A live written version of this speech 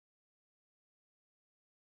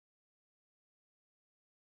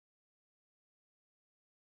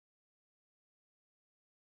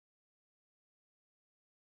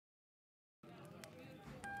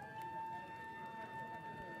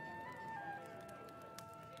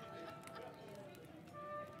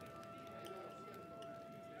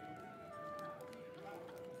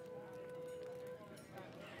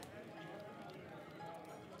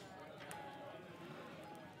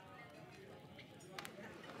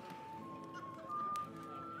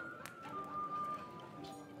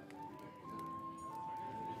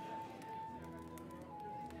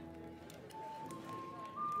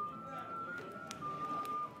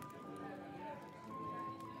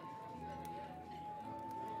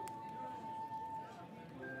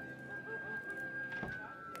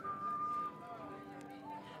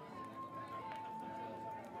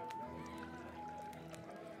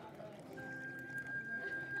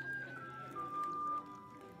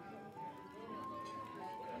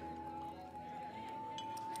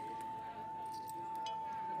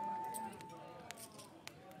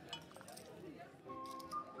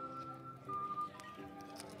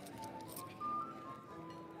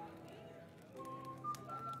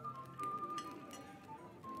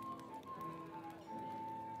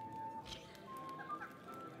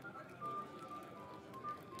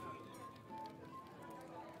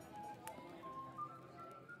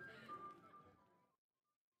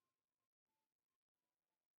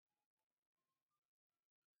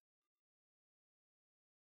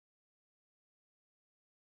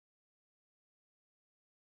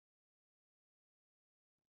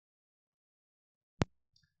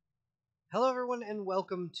Hello, everyone, and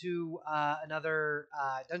welcome to another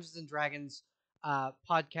Dungeons and Dragons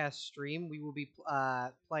podcast stream. We will be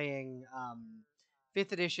playing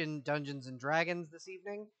 5th edition Dungeons and Dragons this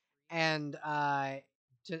evening, and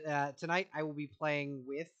tonight I will be playing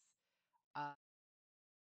with. Uh,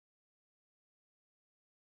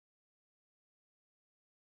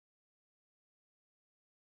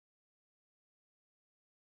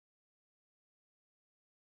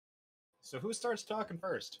 So who starts talking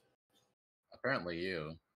first? Apparently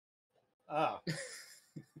you. Oh,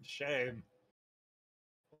 shame.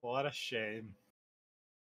 What a shame.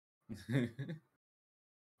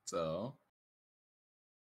 So,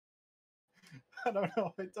 I don't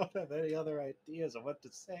know. I don't have any other ideas of what to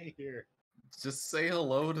say here. just say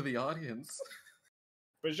hello to the audience.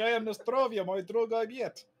 Бажаем здоровья, мой друг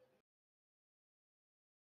обед.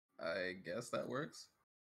 I guess that works.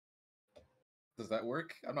 Does that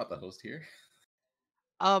work? I'm not the host here.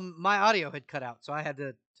 my audio had cut out, so I had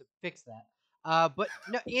to fix that. But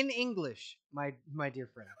no, in English, my dear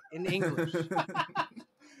friend, in English.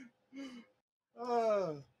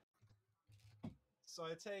 Uh, so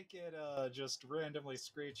I take it just randomly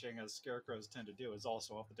screeching, as scarecrows tend to do, is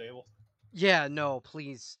also off the table. Yeah, no,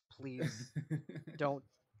 please, don't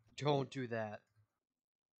do that.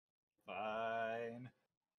 Fine.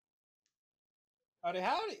 Howdy,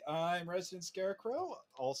 howdy. I'm Resident Scarecrow,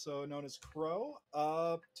 also known as Crow.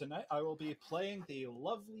 Tonight I will be playing the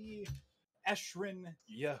lovely Eshrin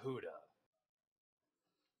Yehuda.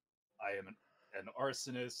 I am an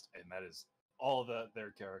arsonist, and that is all that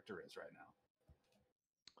their character is right now.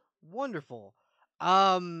 Wonderful.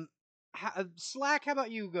 Slack, how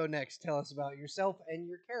about you go next? Tell us about yourself and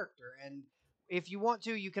your character, and if you want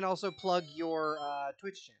to, you can also plug your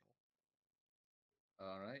Twitch channel.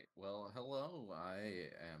 All right. Well, hello. I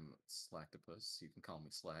am Slacktopus. You can call me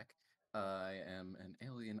Slack. I am an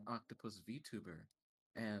alien octopus VTuber,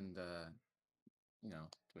 and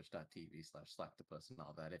twitch.tv/Slacktopus and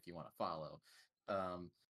all that if you want to follow. Um,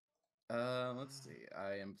 let's see.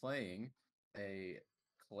 I am playing a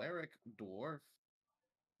cleric dwarf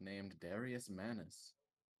named Darius Manus.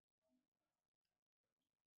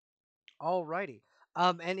 Alrighty.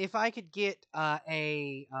 And if I could get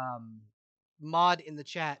a mod in the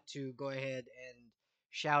chat to go ahead and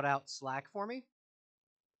shout out Slack for me.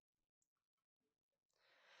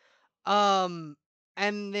 Um,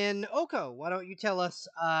 and then Oko, why don't you tell us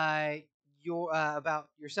your about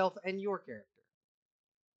yourself and your character?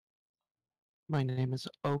 My name is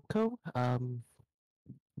Oko.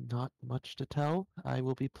 Not much to tell. I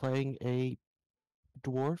will be playing a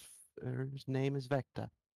dwarf. His name is Vecta.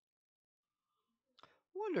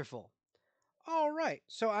 Wonderful. All right,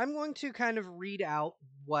 so I'm going to kind of read out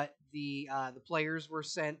what the players were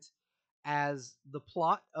sent as the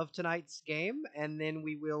plot of tonight's game, and then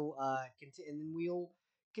we'll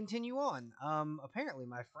continue on. Apparently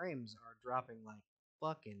my frames are dropping like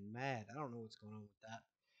fucking mad. I don't know what's going on with that.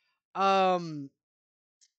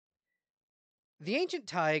 The ancient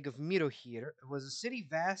Taig of Mirohir was a city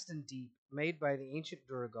vast and deep, made by the ancient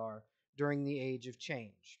Duergar during the Age of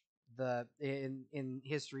Change. In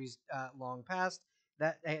history's long past,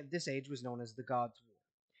 that this age was known as the Gods' War.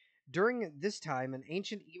 During this time, an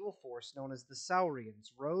ancient evil force known as the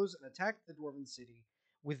Saurians rose and attacked the dwarven city,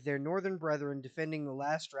 with their northern brethren defending the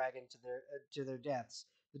last dragon to their deaths.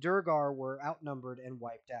 The Duergar were outnumbered and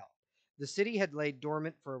wiped out. The city had laid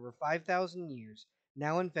dormant for over 5,000 years,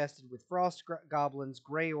 now infested with frost goblins,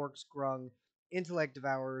 grey orcs, grung, intellect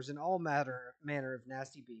devourers, and all manner of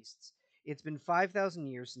nasty beasts. It's been 5,000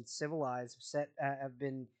 years since civilized have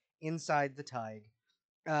been inside the Tig.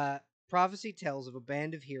 Uh, Prophecy tells of a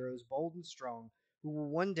band of heroes, bold and strong, who will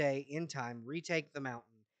one day, in time, retake the mountain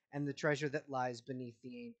and the treasure that lies beneath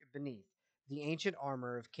the ancient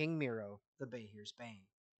armor of King Miro, the Behir's Bane.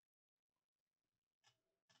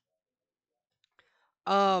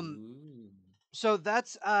 Um, Ooh. so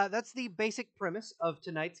that's the basic premise of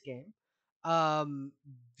tonight's game. Um,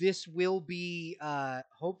 this will be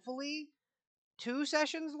hopefully 2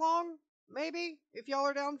 sessions long, maybe if y'all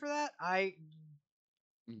are down for that. I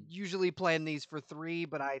usually plan these for 3,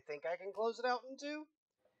 but I think I can close it out in 2.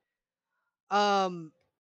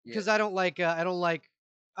 Because Yeah. I don't like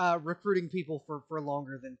recruiting people for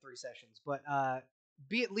longer than 3 sessions, but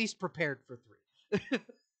be at least prepared for 3.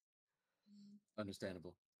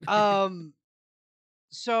 Understandable. um,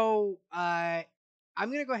 so I'm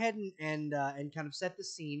gonna go ahead and kind of set the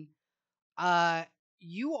scene.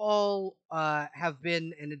 You all have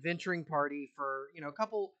been an adventuring party for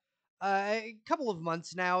a couple of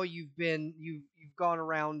months now. You've gone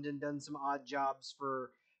around and done some odd jobs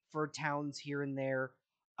for towns here and there.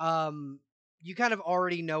 Um, you kind of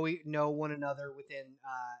already know one another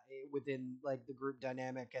within like the group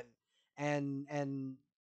dynamic, and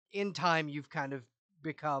in time you've kind of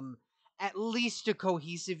become at least a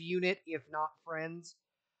cohesive unit, if not friends.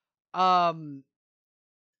 Um,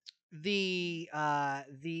 the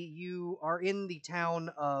you are in the town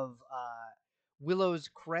of Willow's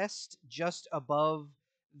Crest, just above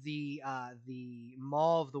the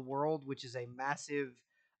Maw of the World, which is a massive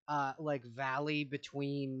like valley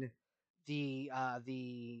between the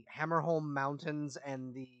Hammerholm Mountains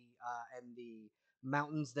and the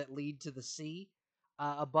mountains that lead to the sea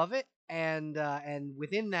above it, and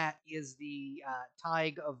within that is the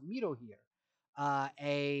Tig of Mirohir,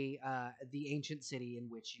 a the ancient city in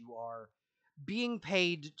which you are being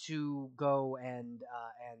paid to go and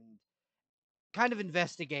kind of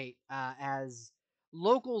investigate, as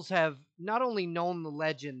locals have not only known the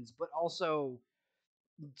legends but also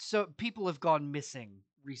so people have gone missing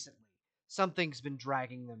recently. Something's been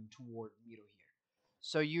dragging them toward Mito here.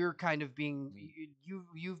 So you're kind of being Me.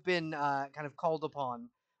 you've been kind of called upon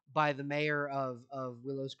by the mayor of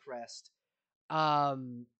Willow's Crest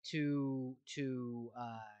to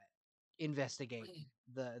investigate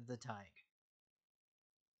the Tig.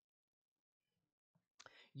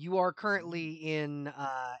 You are Mm. currently in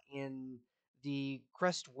the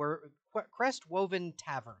Crest Woven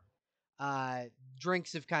Tavern. Uh,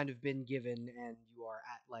 Drinks have kind of been given, and you are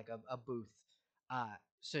at like a booth,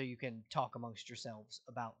 so you can talk amongst yourselves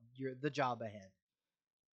about the job ahead.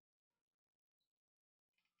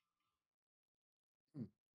 Hmm.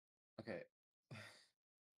 Okay.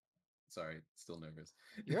 Sorry, still nervous.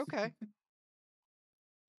 You're okay.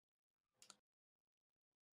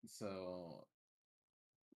 So,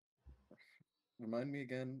 remind me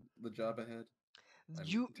again the job ahead. I'm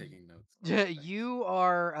You taking notes. Thanks. you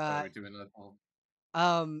are What are we doing at home?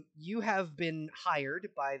 you have been hired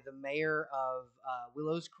by the mayor of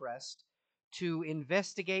Willow's Crest to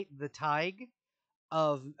investigate the Tig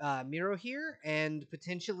of Miro here and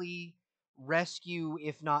potentially rescue,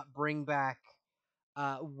 if not bring back,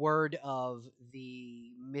 word of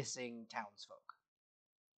the missing townsfolk.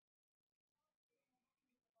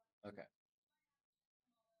 Okay.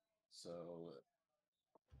 So,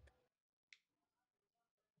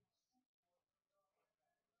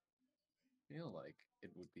 I feel like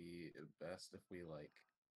it would be best if we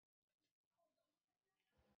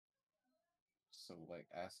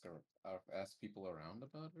ask people around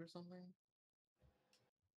about it or something.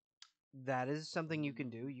 That is something you can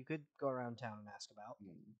do. Mm, You could go around town and ask about.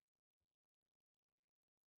 hmm.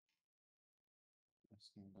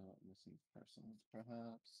 Asking about missing persons,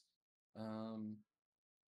 perhaps. Um,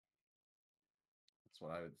 that's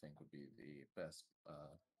what I would think would be the best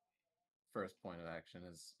first point of action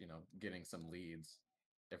is, getting some leads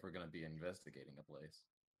if we're going to be investigating a place.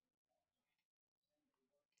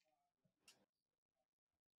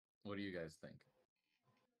 What do you guys think?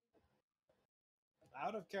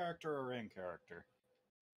 Out of character or in character?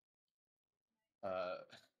 Uh,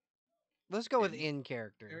 Let's go with in in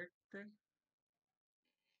character. character?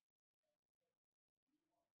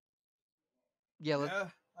 Yeah, Yeah,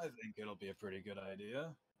 I think it'll be a pretty good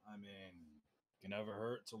idea. I mean, can never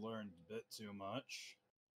hurt to learn a bit too much.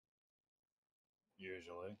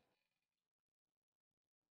 Usually.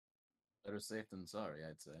 Better safe than sorry,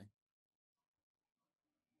 I'd say.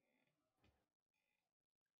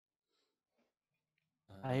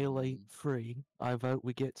 Hail Um, 3. I vote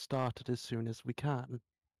we get started as soon as we can.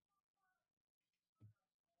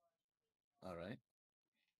 all right.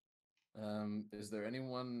 Is there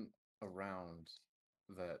anyone around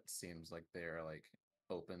that seems like they're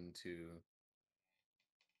open to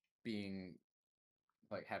being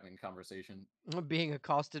having conversation? being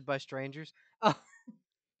accosted by strangers. Uh,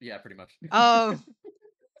 Yeah, pretty much. um,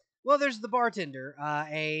 well, there's the bartender,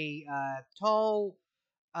 a tall,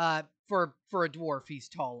 for a dwarf, he's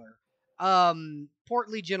taller.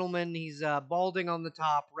 Portly gentleman. He's balding on the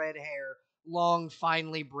top, red hair, long,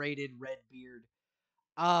 finely braided red beard.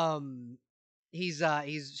 Um, he's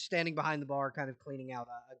standing behind the bar, kind of cleaning out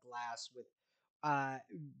a glass with uh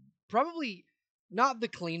probably not the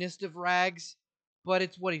cleanest of rags, but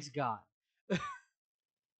it's what he's got.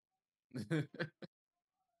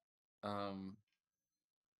 um,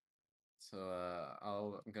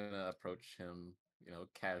 I'm gonna approach him,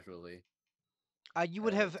 casually. You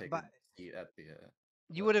would have Take a by seat at the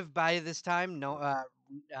you what? would have by this time no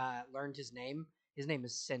learned his name. His name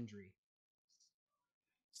is Sendry.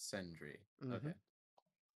 Sendry. Mm-hmm. Okay.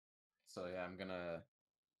 So yeah, I'm gonna.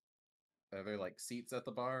 Are there seats at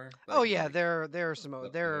the bar that I Oh can yeah, there are some sit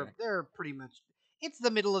up there there? there pretty much. It's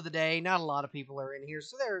the middle of the day. Not a lot of people are in here,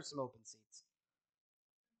 so there are some open seats.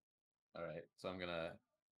 All right, so I'm gonna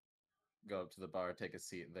go up to the bar, take a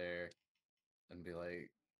seat there, and be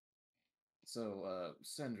like, "So,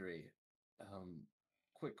 Sendri, um,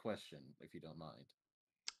 quick question, if you don't mind.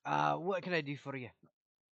 What can I do for you?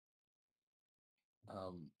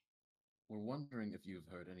 Um, we're wondering if you've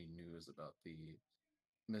heard any news about the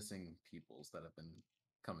missing peoples that have been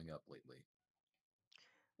coming up lately."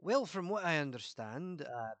 Well, from what I understand,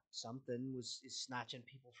 something was is snatching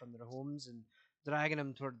people from their homes and dragging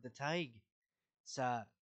them toward the Tig. So,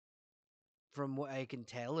 from what I can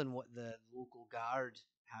tell and what the local guard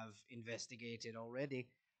have investigated already,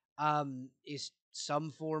 is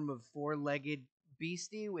some form of four-legged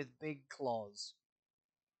beastie with big claws.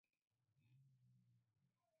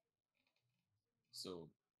 So,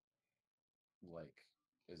 like,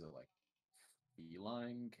 is it like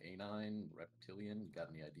feline, canine, reptilian? Got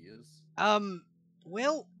any ideas? Um,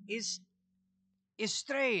 well, is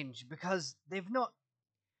strange because they've not.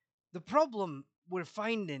 The problem we're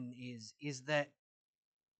finding is that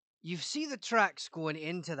you see the tracks going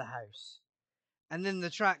into the house, and then the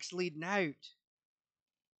tracks leading out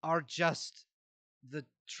are just the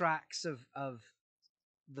tracks of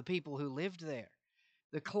the people who lived there.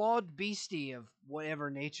 The clawed beastie of whatever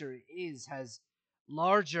nature it is has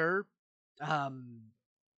larger um,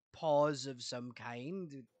 paws of some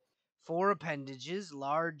kind, four appendages,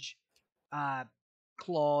 large uh,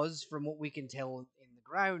 claws from what we can tell in the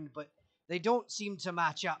ground, but they don't seem to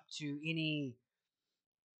match up to any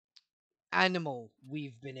animal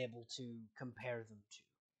we've been able to compare them to.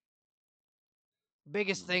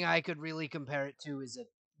 Biggest Hmm. thing I could really compare it to is a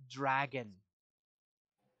dragon,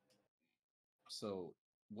 So,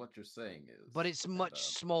 what you're saying but is, it's and much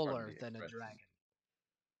pardon smaller the than a expression, dragon.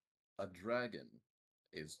 a dragon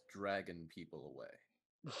is dragging people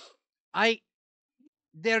away. I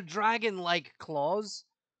they're dragon-like claws,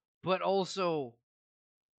 but also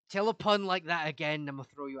tell a pun like that again, I'm gonna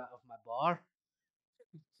throw you out of my bar.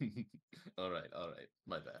 All right,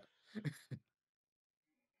 my bad.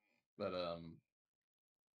 But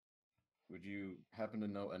would you happen to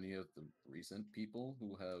know any of the recent people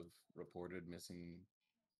who have reported missing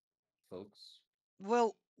folks?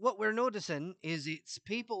 Well, what we're noticing is it's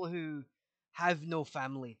people who have no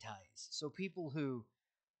family ties. So people who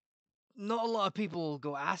not a lot of people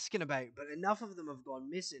go asking about, but enough of them have gone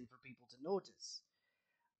missing for people to notice.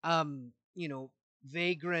 You know,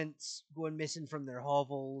 vagrants going missing from their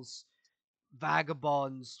hovels,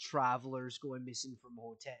 vagabonds, travelers going missing from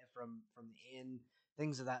hotel from the inn,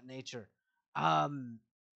 things of that nature. Um,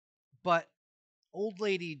 but old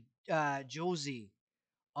lady Josie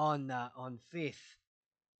on Fifth,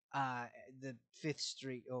 uh, the Fifth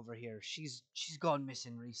Street over here, she's gone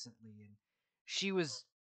missing recently, and she was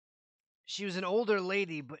she was an older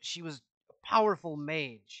lady, but she was a powerful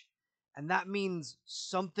mage, and that means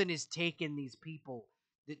something is taking these people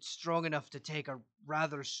that's strong enough to take a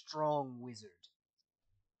rather strong wizard.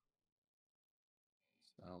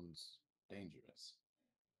 Sounds dangerous.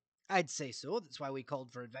 I'd say so. That's why we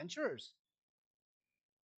called for adventurers.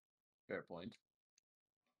 Fair point.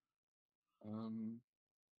 Um,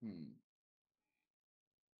 hmm.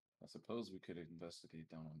 I suppose we could investigate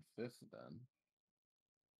down on Fifth then.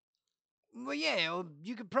 Well, yeah, well,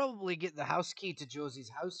 you could probably get the house key to Josie's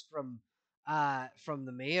house from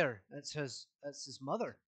the mayor. That's his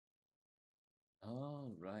mother.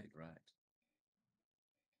 Oh, right, right.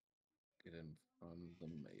 Get in from the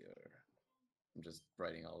mayor. I'm just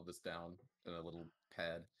writing all of this down in a little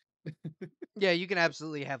pad. Yeah, you can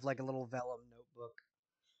absolutely have like a little vellum notebook.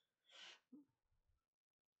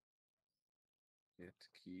 Get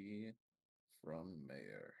key from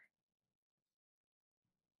mayor.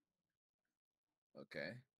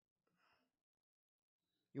 Okay.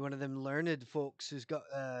 You one of them learned folks who's got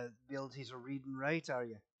ability to read and write, are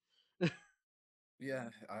you? Yeah,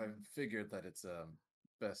 I figured that it's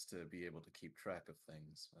best to be able to keep track of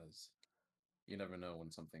things, as you never know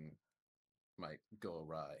when something might go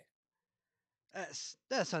awry.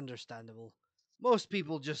 That's understandable. Most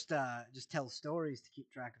people just tell stories to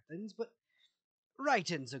keep track of things, but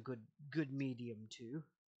writing's a good medium too.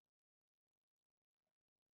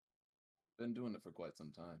 Been doing it for quite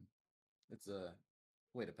some time. It's a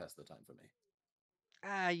way to pass the time for me.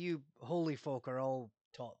 Ah, you holy folk are all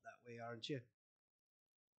taught that way, aren't you?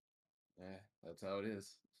 Yeah, that's how it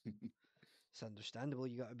is. It's understandable.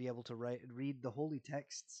 You got to be able to write and read the holy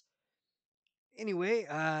texts. Anyway,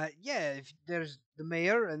 yeah, if there's the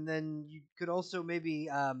mayor, and then you could also maybe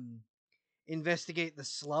investigate the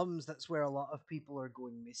slums. That's where a lot of people are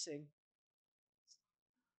going missing.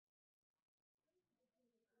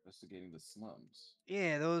 Investigating the slums.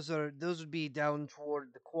 Yeah, those would be down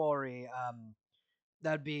toward the quarry.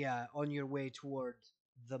 That'd be on your way toward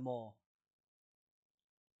the mall.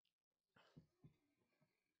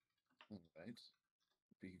 All right.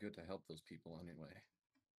 Be good to help those people anyway.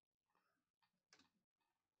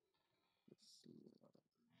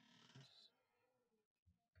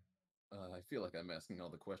 I feel like I'm asking all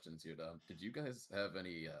the questions here, Dom. Did you guys have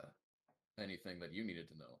anything that you needed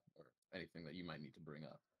to know, or anything that you might need to bring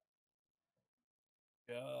up?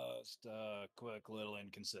 Just a quick little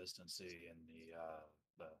inconsistency in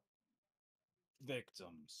the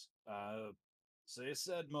victims. So you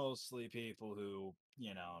said mostly people who,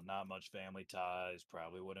 not much family ties,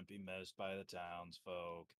 probably wouldn't be missed by the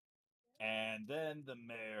townsfolk. And then the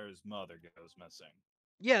mayor's mother goes missing.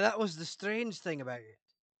 Yeah, that was the strange thing about it.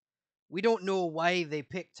 We don't know why they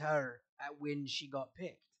picked her at when she got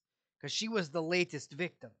picked, because she was the latest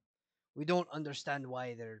victim. We don't understand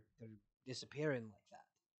why they're disappearing like that.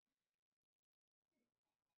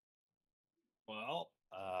 Well,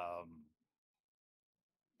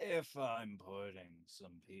 if I'm putting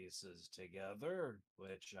some pieces together,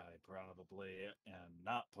 which I probably am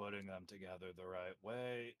not putting them together the right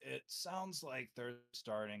way, it sounds like they're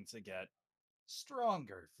starting to get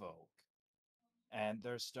stronger folk. And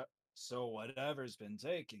so whatever's been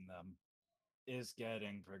taking them is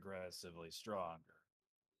getting progressively stronger.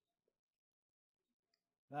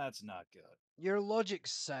 That's not good. Your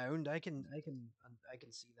logic's sound. I can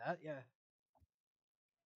see that. Yeah.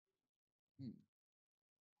 Hmm,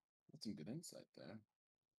 that's some good insight there.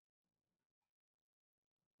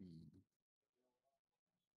 Hmm.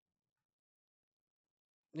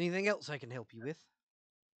 Anything else I can help you with?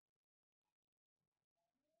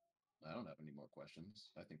 I don't have any more questions.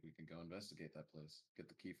 I think we can go investigate that place. Get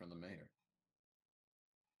the key from the mayor.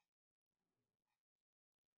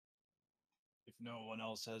 If no one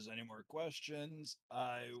else has any more questions,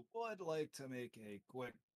 I would like to make a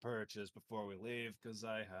quick purchase before we leave because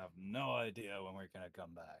I have no idea when we're going to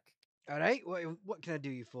come back. All right. What can I do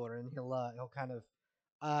you for? And he'll kind of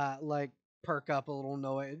like perk up a little,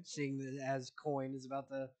 knowing seeing that as coin is about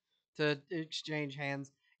to exchange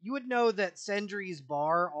hands. You would know that Sendry's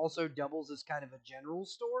bar also doubles as kind of a general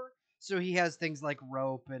store, so he has things like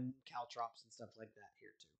rope and caltrops and stuff like that here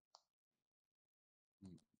too.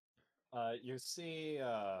 Hmm. You see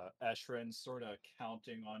Eshrin sort of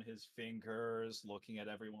counting on his fingers, looking at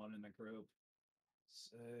everyone in the group.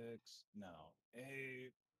 6, no,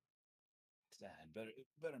 8, 10.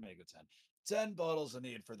 Better make it 10. 10 bottles of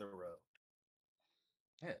need for the road.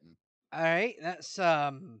 10. All right, it's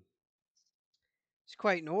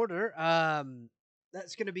quite an order.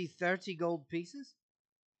 That's going to be 30 gold pieces.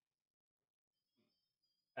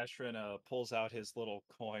 Eshrin pulls out his little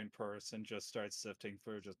coin purse and just starts sifting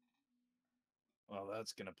through. Well,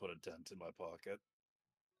 that's gonna put a dent in my pocket.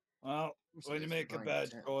 Well, Who when you says for make a buying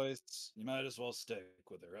bad 10? choice, you might as well stick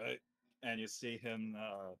with it, right? And you see him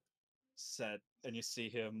and you see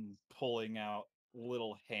him pulling out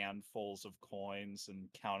little handfuls of coins and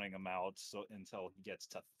counting them out so until he gets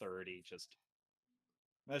to 30. Just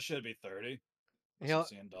that should be 30. Unless I'm He'll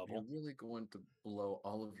seeing You're double. really going to blow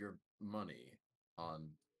all of your money on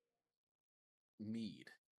mead.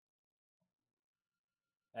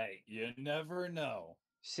 Hey, you never know.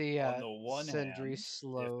 see On the one Sindri hand, if it's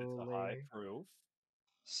a high proof,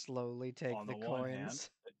 slowly take on the the one hand,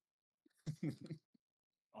 coins.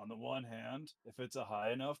 on the one hand, if it's a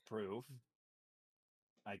high enough proof,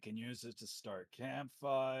 I can use it to start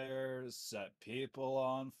campfires, set people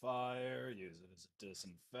on fire, use it as a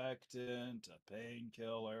disinfectant, a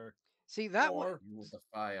painkiller, See that one. or You with the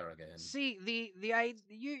fire again. See the I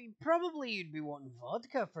you probably you'd be wanting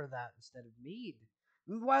vodka for that instead of mead.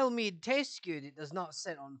 While mead tastes good, it does not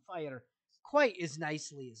set on fire quite as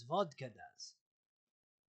nicely as vodka does.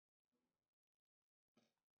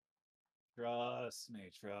 trust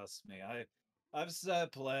me. I've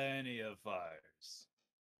set plenty of fires.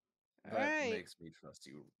 All That right. makes me trust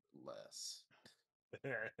you less.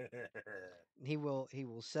 He will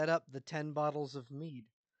set up the 10 bottles of mead.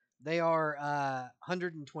 They are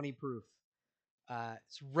 120 proof.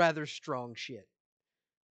 It's rather strong shit.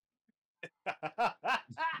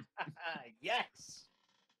 Yes,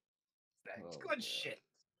 that's Oh good boy. shit.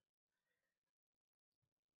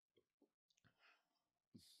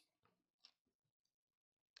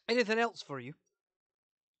 Anything else for you?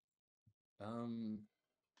 Um,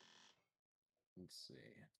 let's see.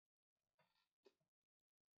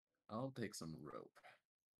 I'll take some rope.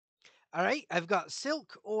 All right, I've got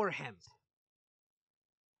silk or hemp.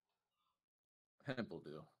 Hemp will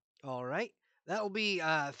do. All right, that'll be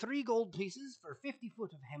 3 gold pieces for 50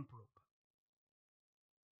 foot of hemp rope.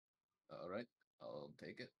 All right, I'll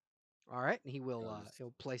take it. All right, and he will I'll just,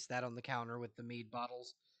 he'll place that on the counter with the mead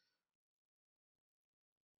bottles.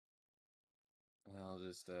 I'll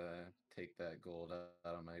just take that gold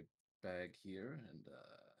out of my bag here, and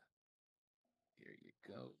here you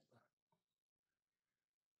go.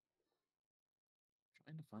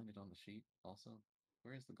 Trying to find it on the sheet. Also,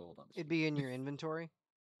 where is the gold on the It'd sheet? be in your inventory.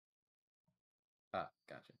 Ah,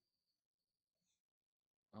 gotcha.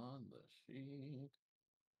 On the sheet.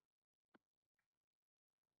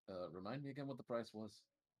 Remind me again what the price was.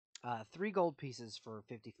 3 gold pieces for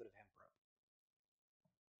 50 foot of hemp rope.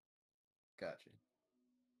 Gotcha.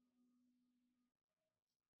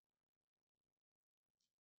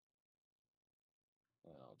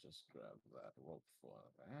 I'll just grab that rope for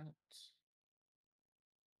that.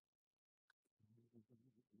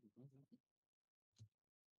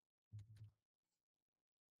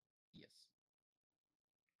 Yes.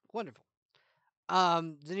 Wonderful.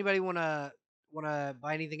 Does anybody wanna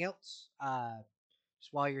buy anything else?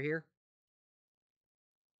 Just while you're here.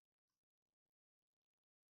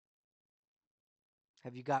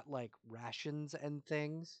 Have you got like rations and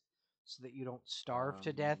things so that you don't starve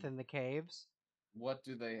to death in the caves? What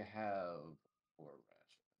do they have for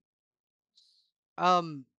rations?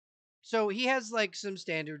 Um, so he has like some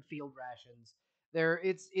standard field rations.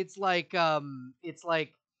 It's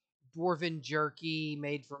like dwarven jerky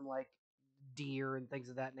made from like deer and things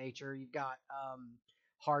of that nature. You've got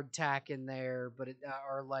hardtack in there, but it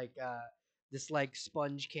or like this like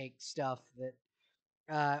sponge cake stuff that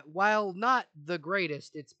while not the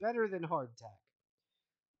greatest, it's better than hardtack.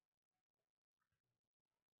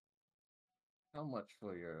 How much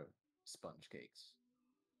for your sponge cakes?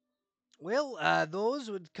 Well, those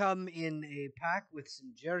would come in a pack with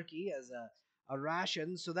some jerky as a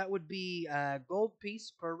ration, so that would be a gold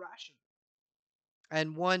piece per ration.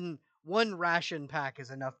 And one ration pack is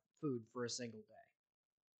enough food for a single day.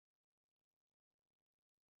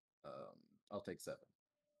 I'll take 7.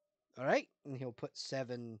 All right, and he'll put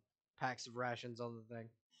 7 packs of rations on the thing.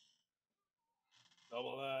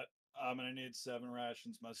 Double that. I'm gonna need 7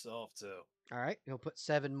 rations myself too. All right, he'll put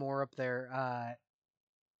 7 more up there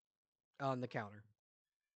on the counter.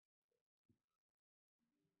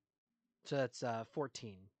 So that's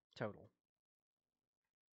 14 total.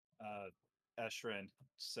 Eshrin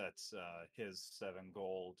sets his 7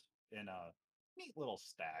 gold in a neat little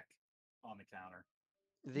stack on the counter.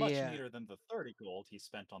 Much The neater than the 30 gold he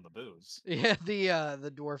spent on the booze. yeah,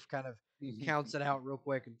 the dwarf kind of counts it out real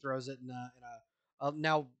quick and throws it in a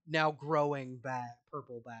now growing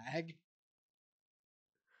purple bag.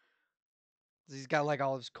 He's got like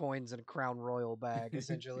all his coins in a Crown Royal bag.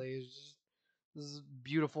 Essentially, it's just this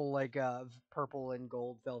beautiful like purple and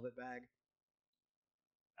gold velvet bag.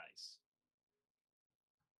 Nice.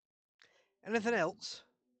 Anything else?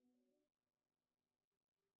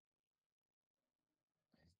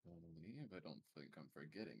 I don't think I'm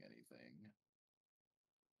forgetting anything.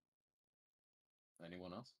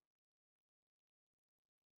 Anyone else?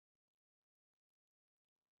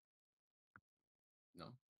 No?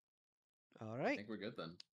 All I right, think we're good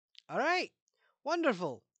then. all right,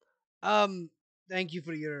 wonderful. Thank you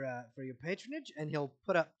for your patronage, and he'll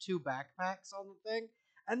put up 2 backpacks on the thing.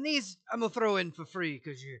 And these I'm gonna throw in for free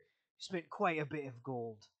because you spent quite a bit of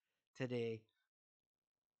gold today.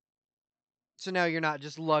 So now you're not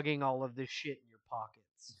just lugging all of this shit in your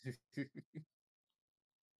pockets.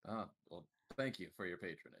 Well, thank you for your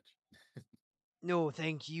patronage. No,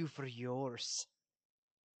 thank you for yours.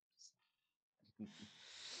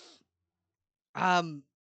 Um,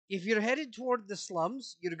 if you're headed toward the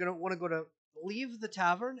slums, you're gonna want to go to leave the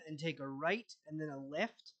tavern and take a right and then a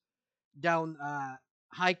left down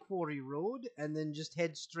High Quarry Road, and then just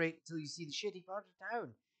head straight till you see the shitty part of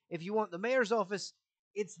town. If you want the mayor's office,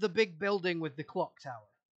 it's the big building with the clock tower.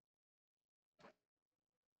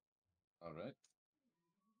 All right.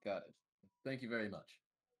 Got it. Thank you very much.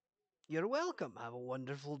 You're welcome. Have a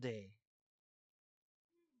wonderful day.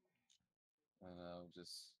 And I'll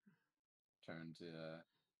just turn to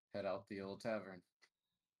head out the old tavern.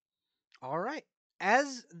 All right.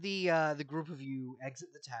 As the group of you exit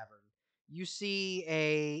the tavern, you see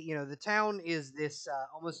the town is this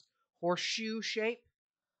almost horseshoe shape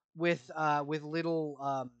with little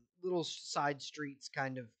side streets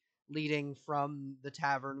kind of leading from the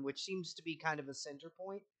tavern, which seems to be kind of a center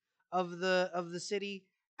point of the city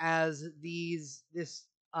as this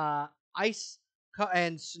ice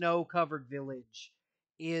and snow covered village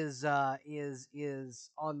is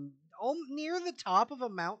on near the top of a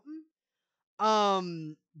mountain.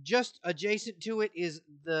 Just adjacent to it is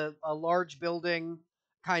the a large building,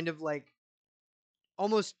 kind of like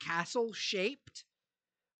almost castle shaped,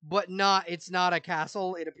 but not it's not a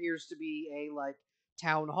castle. It appears to be a like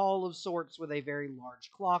town hall of sorts with a very large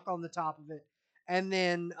clock on the top of it. And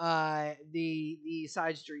then the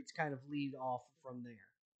side streets kind of lead off from there.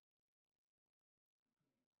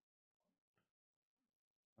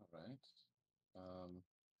 All right. Um,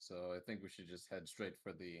 so I think we should just head straight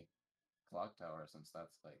for the clock tower since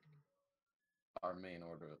that's like our main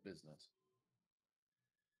order of business.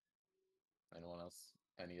 Anyone else?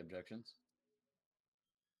 Any objections?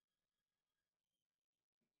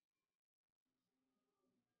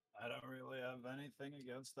 I don't really have anything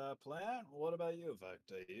against that plan. What about you,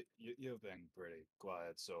 Vecta? You've been pretty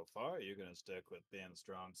quiet so far. You gonna stick with being a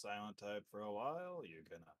strong silent type for a while? You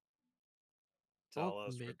gonna Don't tell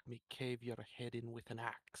us make me cave your head in with an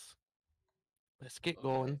axe. Let's get Okay.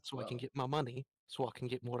 going so I can Well, get my money, so I can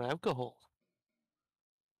get more alcohol.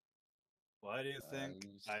 why do you think you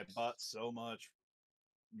I bought so much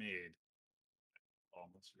mead?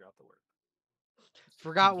 Almost forgot the word.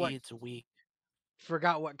 Forgot what It's weak.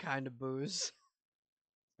 forgot what kind of booze.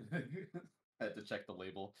 I had to check the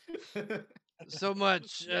label. So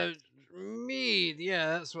much Yes. mead.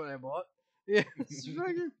 Yeah, that's what I bought. Yeah, it's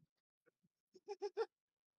fucking.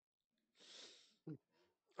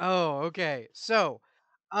 Oh, okay. So,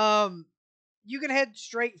 um, you can head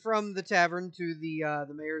straight from the tavern to the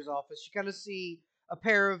mayor's office. You kind of see a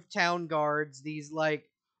pair of town guards. These like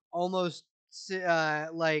almost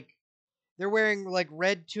like they're wearing like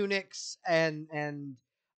red tunics and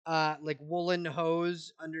like woolen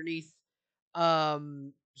hose underneath,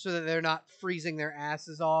 so that they're not freezing their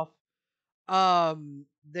asses off.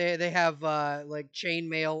 They have like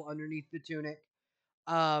chainmail underneath the tunic,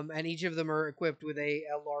 and each of them are equipped with a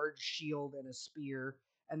large shield and a spear,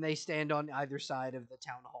 and they stand on either side of the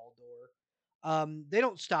town hall door. They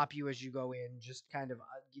don't stop you as you go in, just kind of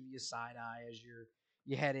give you a side eye as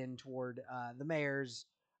you head in toward the mayor's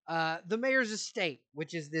estate,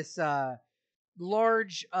 which is this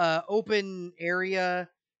large open area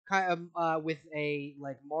kind of with a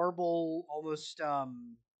like marble almost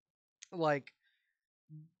like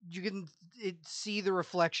you can see the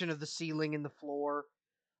reflection of the ceiling in the floor,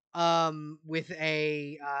 with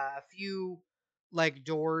a few like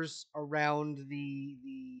doors around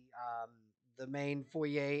the main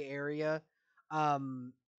foyer area,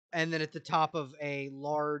 um and then at the top of a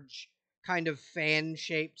large kind of fan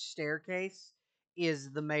shaped staircase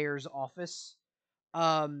is the mayor's office,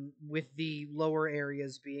 with the lower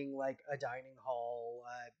areas being like a dining hall,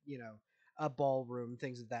 a ballroom,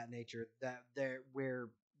 things of that nature, that there where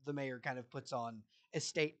the mayor kind of puts on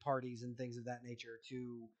estate parties and things of that nature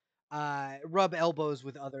to rub elbows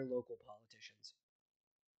with other local politicians.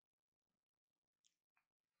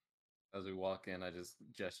 As we walk in, I just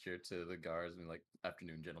gesture to the guards and like,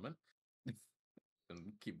 "Afternoon, gentlemen,"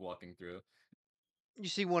 and keep walking through. You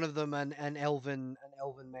see one of them, an elven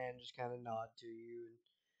man, just kind of nod to you and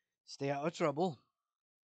stay out of trouble.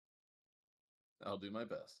 I'll do my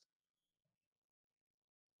best.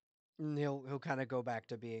 And he'll kind of go back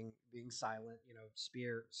to being silent,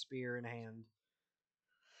 spear in hand.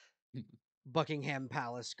 Buckingham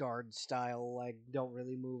Palace guard style, like don't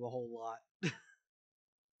really move a whole lot.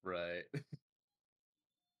 Right.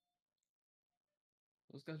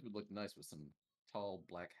 Those guys would look nice with some tall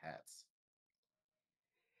black hats.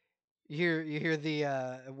 You hear the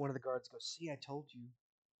one of the guards go, "See, I told you."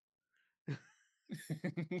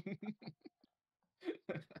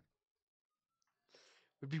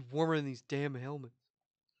 It'd be warmer in these damn helmets.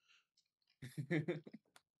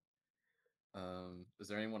 Is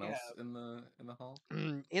there anyone Yeah. else in the hall?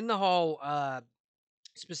 In the hall,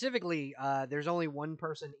 specifically, there's only one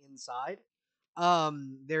person inside.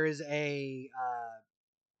 There is a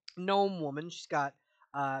gnome woman. She's got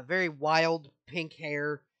very wild pink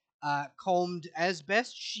hair, combed as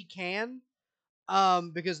best she can.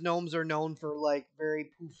 Because gnomes are known for like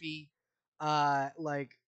very poofy,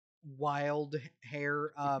 like wild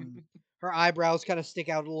hair. Her eyebrows kind of stick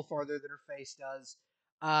out a little farther than her face does.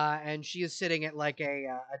 And she is sitting at like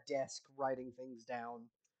a desk writing things down.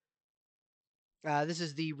 This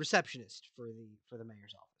is the receptionist for the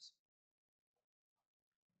mayor's office.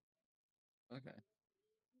 Okay.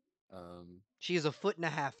 Um. She is a foot and a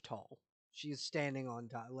half tall. She is standing on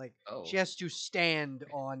top, like she Oh, has to stand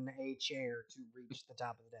on a chair to reach the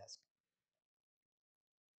top of the desk.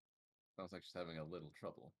 sounds like she's having a little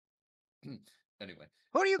trouble. Anyway,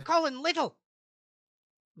 Who are you calling little?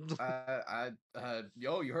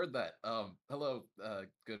 yo, you heard that? Hello.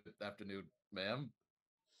 Good afternoon, ma'am.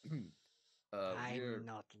 I'm We're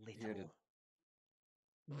not here to. little.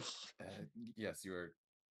 Yes, you're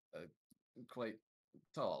uh, quite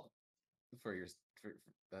tall for your.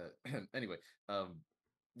 Anyway, um,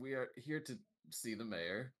 We are here to see the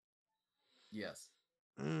mayor. Yes.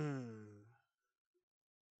 Hmm.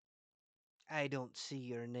 I don't see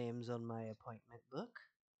your names on my appointment book.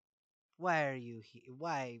 Why are you here?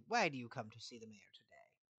 Why do you come to see the mayor today?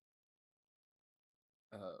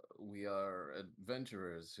 We are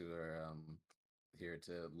adventurers who are here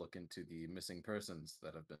to look into the missing persons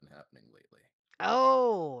that have been happening lately.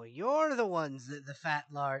 Oh, you're the ones that the fat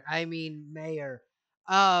lord, I mean mayor,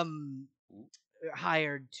 um, Ooh.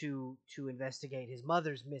 hired to investigate his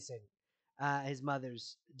mother's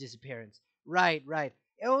disappearance. Right, right.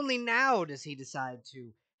 Only now does he decide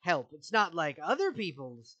to help. It's not like other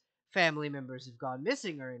people's family members have gone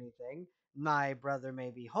missing or anything. My brother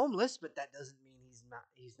may be homeless, but that doesn't mean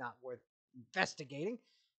he's not worth investigating.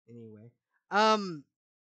 Anyway, um,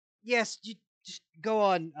 yes, just go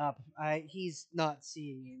on up. He's not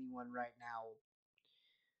seeing anyone right now.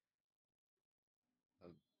 Uh,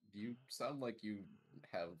 you sound like you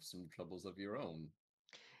have some troubles of your own.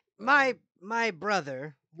 My my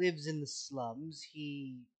brother lives in the slums.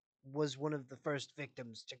 He was one of the first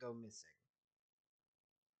victims to go missing.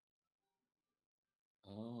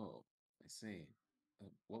 Oh, I see.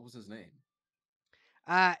 What was his name?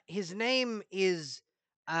 His name is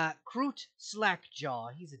Kroot Slackjaw.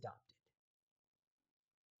 He's adopted.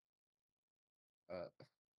 Uh,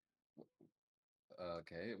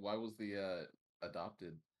 okay. Why was the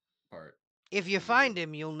adopted part If you needed? find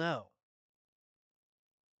him, you'll know.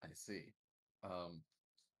 I see. Um,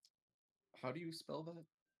 how do you spell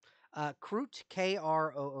that? Kroot,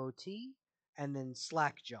 Kroot, and then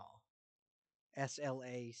Slackjaw, Slackjaw.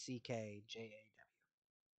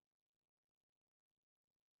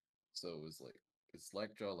 So is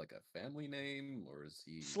Slackjaw like a family name or is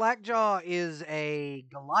he like Slackjaw is a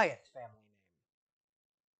Goliath family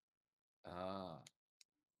ah?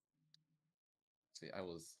 See, I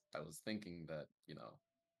was thinking that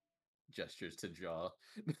gestures to jaw.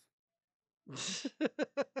 name.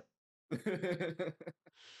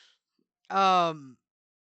 um,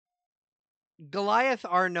 Goliath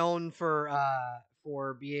are known for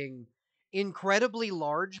being incredibly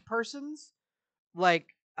large persons.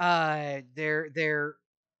 Like they're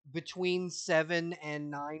between 7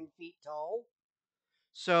 and 9 feet tall.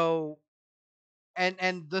 So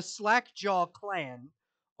and the Slackjaw clan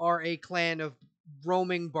are a clan of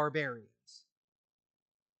roaming barbarians.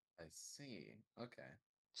 I see. Okay.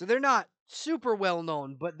 So they're not super well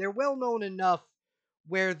known, but they're well known enough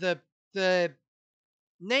where the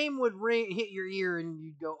name would hit your ear and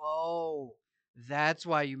you'd go, "Oh, that's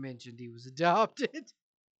why you mentioned he was adopted."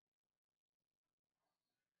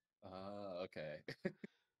 Okay.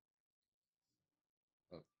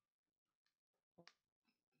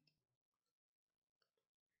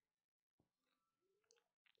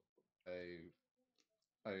 Oh,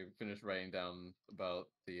 I finished writing down about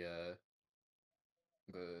the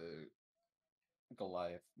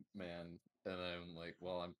Goliath man, and I'm like,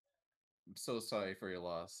 well, I'm so sorry for your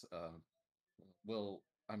loss.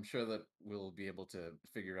 I'm sure that we'll be able to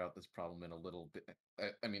figure out this problem in a little bit.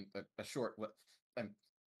 I mean, a short what? I'm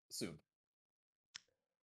soon.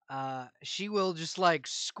 She will just like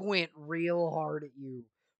squint real hard at you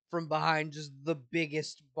from behind just the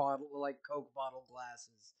biggest bottle, like Coke bottle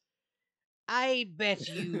glasses. I bet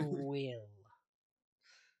you will.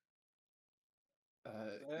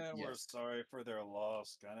 And we're Yes. sorry for their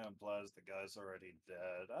loss. Kind of implies the guy's already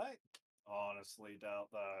dead. I honestly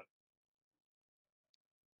doubt that.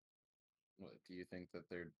 What, do you think that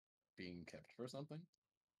they're being kept for something?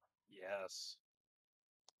 Yes.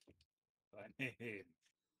 I mean,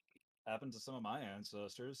 happened to some of my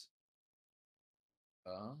ancestors.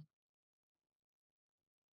 Uh,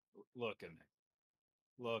 Look at me.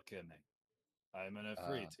 Look at me. I'm an uh,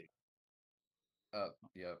 Afriti.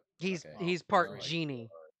 yep. He's Okay. he's You part know, genie.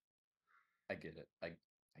 I get it. I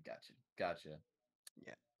got you. Gotcha.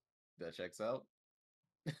 Yeah. That checks out.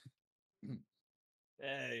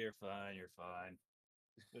 Hey, you're fine. You're fine.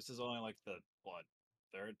 This is only like the what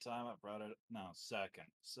third time I brought it. No, second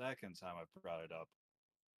time I brought it up.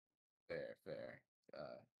 Fair, fair.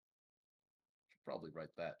 Should probably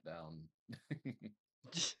write that down.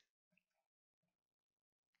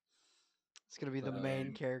 It's gonna be the But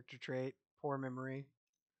main character trait. Poor memory.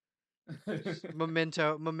 Just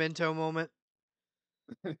memento moment.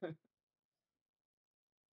 all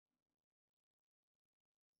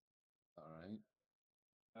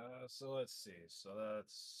right. So let's see. So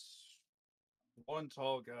that's one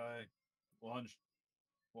tall guy, one sh-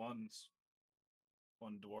 one s-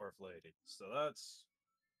 one dwarf lady. So that's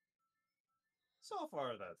so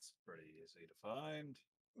far that's pretty easy to find.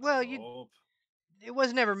 I Well, you hope. it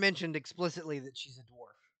was never mentioned explicitly that she's a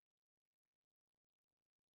dwarf.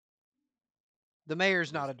 The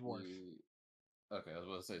mayor's not Is a dwarf. okay, I was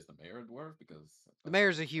about to say, is the mayor a dwarf? Because The that's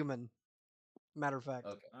mayor's a always human. Matter of fact.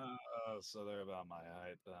 okay. So they're about my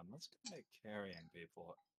height then. Let's go make carrying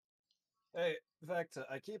people. Hey, Vecta,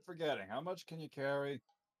 I keep forgetting. How much can you carry?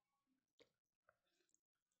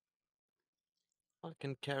 I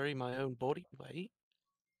can carry my own body weight.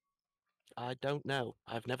 I don't know.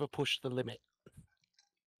 I've never pushed the limit.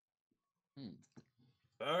 Hmm.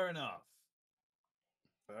 Fair enough.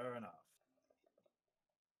 Fair enough.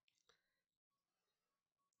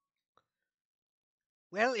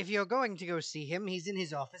 Well, if you're going to go see him, he's in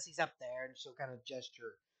his office. He's up there, and she'll kind of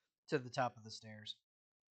gesture to the top of the stairs.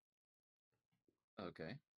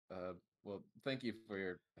 Okay. Well, thank you for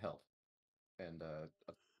your help, and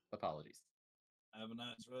apologies. Have a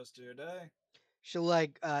nice rest of your day. She'll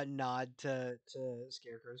like nod to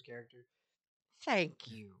Scarecrow's character. Thank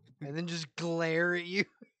you, and then just glare at you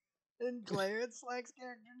and glare at Slack's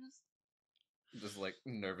character. Just like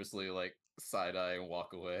nervously, like side eye and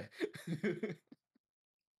walk away.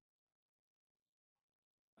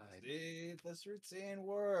 I See, this routine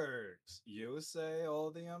works. You say all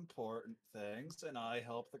the important things, and I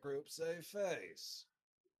help the group save face.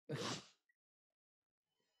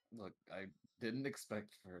 look. I didn't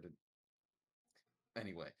expect for her to.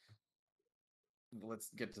 Anyway, let's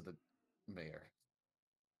get to the mayor.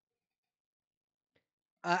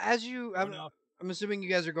 As you, Fair enough. I'm assuming you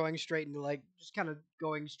guys are going straight into like just kind of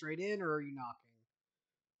going straight in, or are you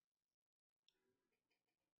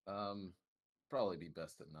knocking? Probably be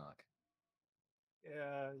best to knock.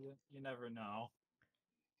 Yeah, you never know.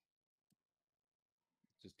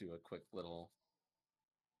 Just do a quick little,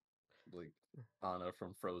 like, Anna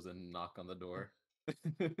from Frozen knock on the door.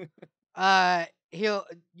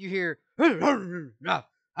 You hear, no,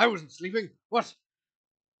 I wasn't sleeping. What?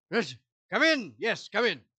 Yes, come in. Yes, come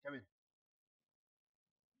in. Come in.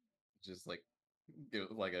 Just like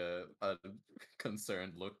give like a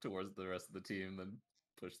concerned look towards the rest of the team, then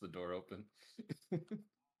push the door open.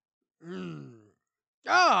 Mm.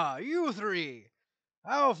 Ah, you three.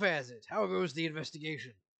 How fares it? How goes the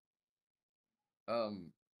investigation?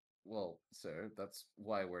 um, well, sir, that's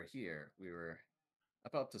why we're here. We were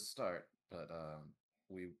about to start, but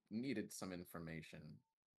we needed some information.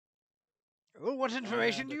 Well, what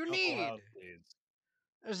information And do a you couple need? house deeds.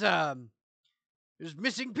 There's there's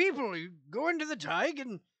missing people. You go into the Tig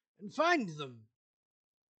and find them.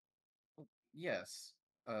 Yes,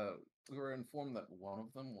 we were informed that one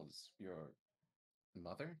of them was your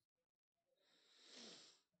mother.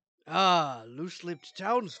 Ah, loose-lipped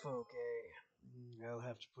townsfolk, eh? I'll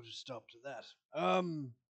have to put a stop to that.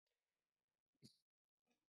 Anything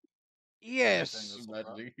Yes. this will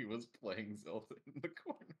Imagining he was playing Zelda in the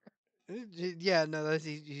corner. Yeah, no,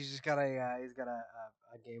 he's just got a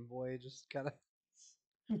Game Boy, just kind of.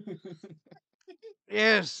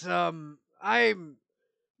 Yes, I'm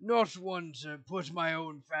not one to put my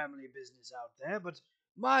own family business out there, but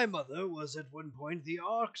my mother was at one point the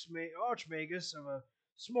archmagus of a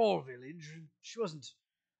small village. She wasn't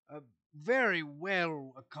a very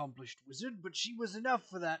well accomplished wizard, but she was enough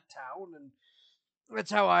for that town, and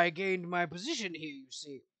that's how I gained my position here, you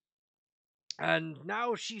see. And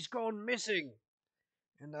now she's gone missing,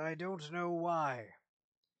 and I don't know why.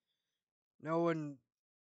 No one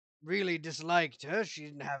really disliked her. She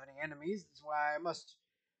didn't have any enemies. That's why I must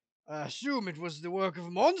assume it was the work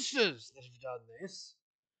of monsters that have done this.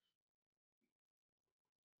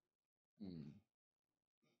 Hmm.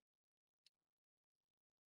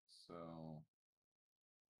 So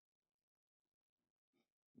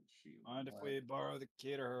she mind if left. we borrow the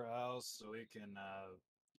key to her house so we can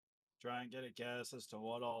try and get a guess as to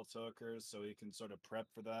what all took her so we can sort of prep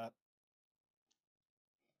for that?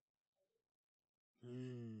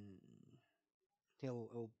 Hmm.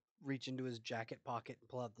 He'll reach into his jacket pocket and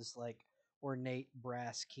pull out this like ornate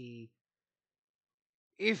brass key.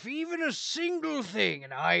 If even a single thing,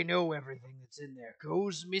 and I know everything that's in there,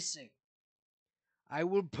 goes missing, I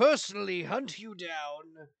will personally hunt you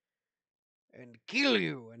down and kill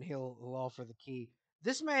you. And he'll offer the key.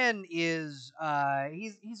 This man is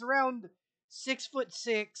he's around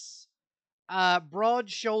 6'6", broad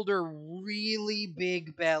shoulder, really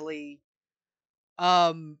big belly.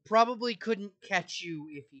 Probably couldn't catch you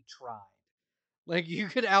if he tried. Like you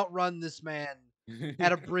could outrun this man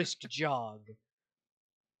at a brisk jog.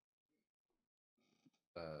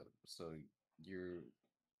 So you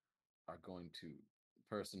are going to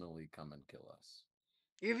personally come and kill us.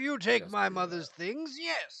 If you take Just my to mother's things,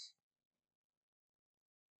 yes.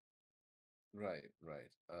 right.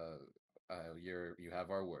 You have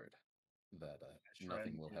our word that I try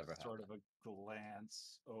nothing and will give ever sort happen. of a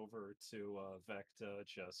glance over to Vecta,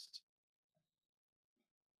 just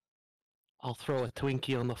I'll throw a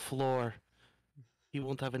Twinkie on the floor. He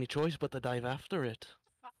won't have any choice but to dive after it.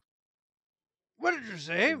 What did you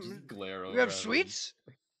say? And just glare You over have at him. sweets?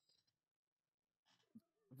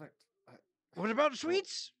 But, What about well,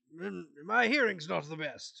 sweets? My hearing's not the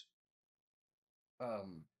best.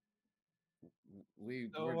 um, we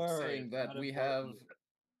Don't were worry, saying it's that not we have important.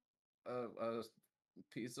 a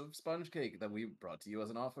piece of sponge cake that we brought to you as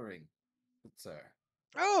an offering, sir.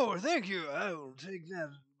 Oh, thank you. I will take that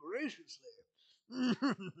graciously.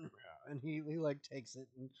 And he like takes it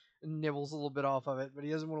and nibbles a little bit off of it, but he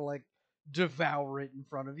doesn't want to like devour it in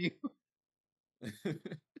front of you.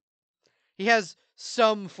 He has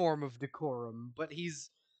some form of decorum, but he's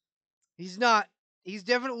not he's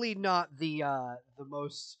definitely not the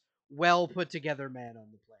most well put together man on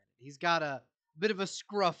the planet. He's got a bit of a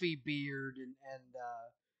scruffy beard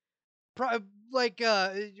like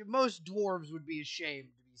most dwarves would be ashamed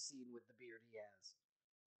to be seen with the beard he has.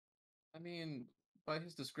 I mean, by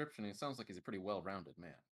his description, he sounds like he's a pretty well-rounded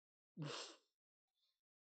man.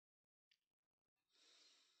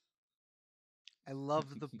 I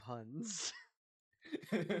love the puns.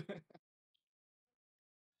 That's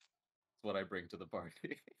what I bring to the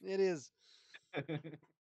party. It is.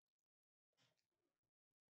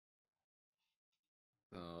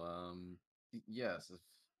 So, yes,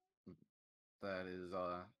 if that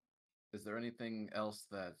is there anything else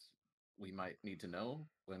that we might need to know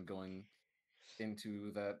when going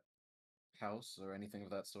into that house or anything of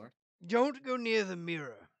that sort? Don't go near the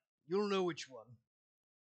mirror. You'll know which one.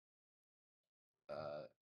 Uh,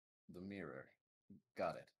 the mirror.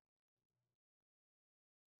 Got it.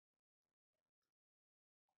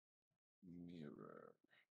 Mirror.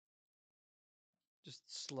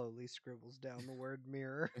 Just slowly scribbles down the word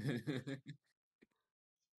mirror.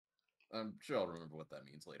 I'm sure I'll remember what that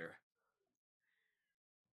means later.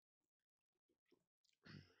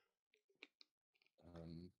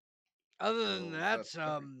 Other than So that, that's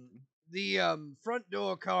every- the front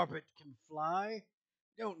door carpet can fly.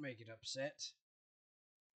 Don't make it upset.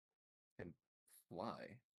 can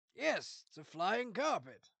fly. Yes, it's a flying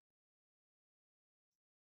carpet.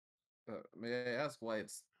 May I ask why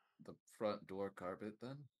it's the front door carpet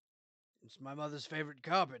then? It's my mother's favorite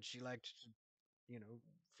carpet. She liked to,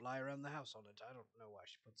 fly around the house on it. I don't know why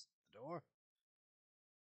she puts the door.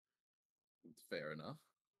 Fair enough.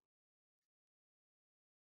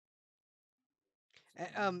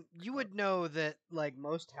 You would know that like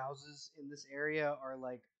most houses in this area are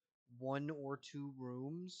like 1 or 2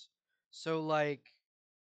 rooms. So like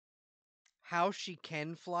how she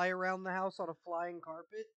can fly around the house on a flying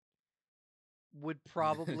carpet would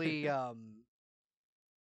probably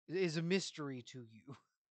is a mystery to you.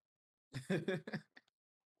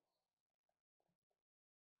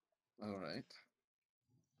 All right.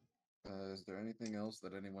 Is there anything else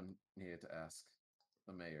that anyone needed to ask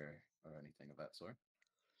the mayor or anything of that sort?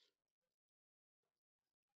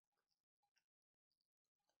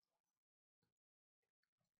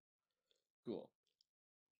 Cool.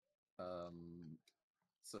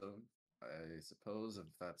 So I suppose if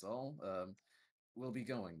that's all, we'll be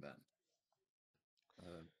going then.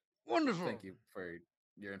 Wonderful. Thank you for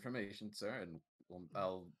your information, sir, and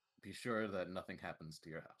I'll be sure that nothing happens to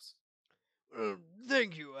your house.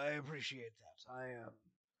 Thank you. I appreciate that.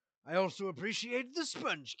 I also appreciate the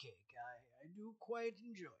sponge cake. I do quite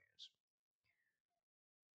enjoy it.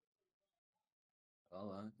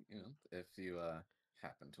 Well, if you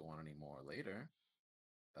happen to want any more later,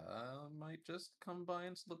 might just come by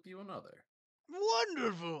and slip you another.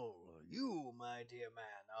 Wonderful. You, my dear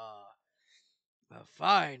man, are a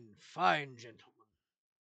fine, fine gentleman.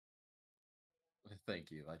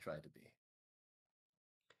 Thank you. I tried to be.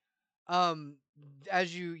 Um,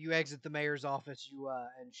 as you exit the mayor's office, you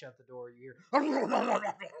and shut the door, you hear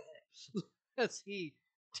as he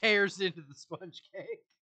tears into the sponge cake.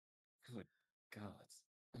 Good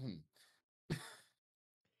God.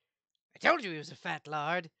 I told you he was a fat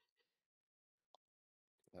lard.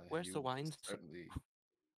 Where's the You wine? certainly.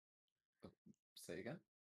 Oh, say again?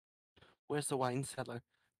 Where's the wine cellar?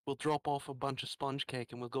 We'll drop off a bunch of sponge cake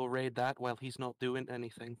and we'll go raid that while he's not doing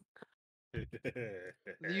anything.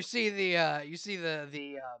 You see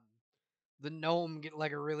the gnome get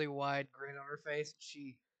like a really wide grin on her face.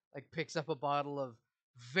 She like picks up a bottle of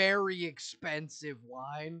very expensive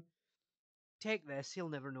wine. Take this. He'll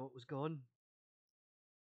never know it was gone.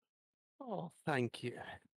 Oh, thank you.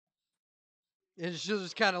 And she'll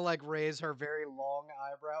just kind of like raise her very long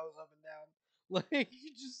eyebrows up and down, like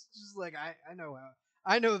just like I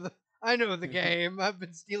know the game. I've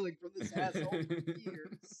been stealing from this asshole for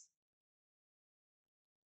years.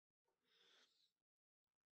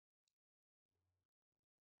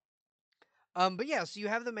 But yeah, so you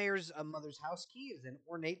have the mayor's mother's house key. It's an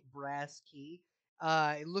ornate brass key.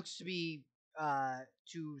 It looks to be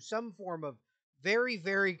to some form of very,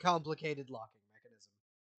 very complicated locking mechanism.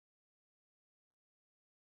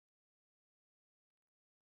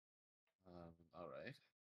 All right.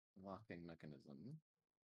 Locking mechanism.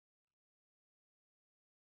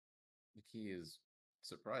 The key is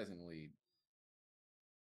surprisingly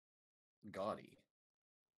gaudy.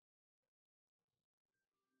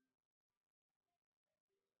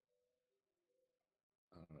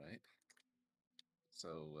 All right.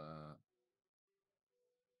 So,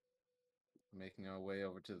 making our way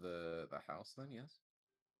over to the house then, yes?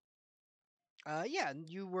 Yeah, and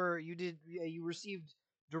you received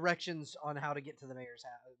directions on how to get to the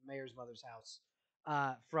mayor's mother's house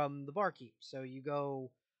from the barkeep. So you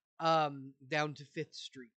go down to Fifth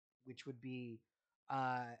Street, which would be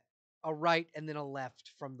uh, a right and then a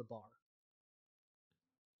left from the bar.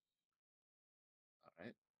 All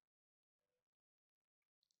right.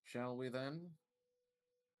 Shall we then?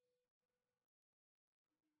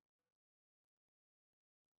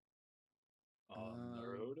 On the Um,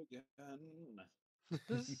 road again.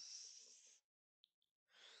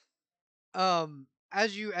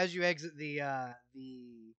 As you exit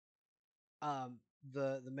um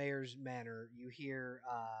the mayor's manor, you hear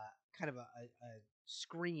kind of a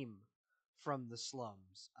scream from the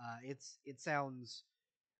slums. It sounds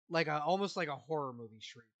like a almost like a horror movie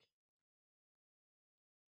shriek.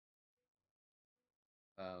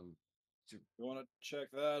 um, You want to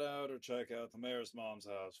check that out or check out the mayor's mom's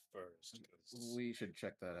house first? 'Cause we should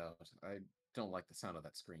check that out. I don't like the sound of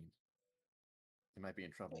that scream. They might be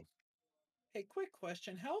in trouble. Hey, quick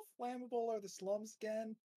question. How flammable are the slums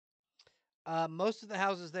again? Most of the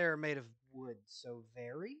houses there are made of wood, so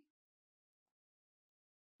very.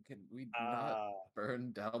 Can we not Ah,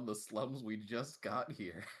 burn down the slums we just got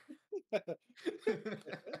here?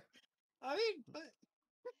 I mean, but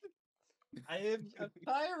I am a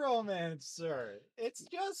pyromancer. It's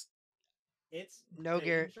No gar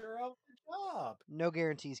danger of the job. no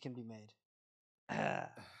guarantees can be made.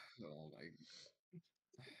 Where Oh my,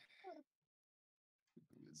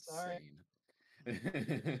 Sorry.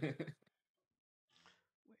 insane.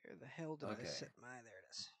 the hell did I Okay. set my? There it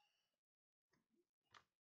is.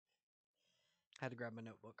 Had to grab my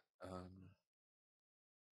notebook.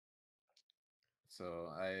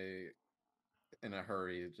 So I, in a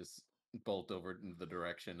hurry, just bolt over in the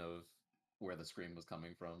direction of where the scream was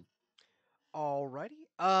coming from. Alrighty.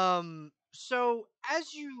 So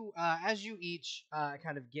as you each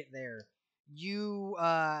kind of get there, you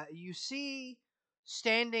see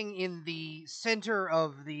standing in the center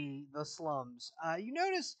of the slums. You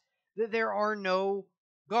notice that there are no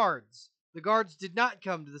guards. The guards did not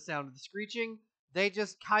come to the sound of the screeching. They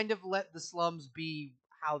just kind of let the slums be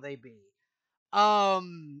how they be.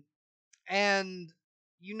 Um, and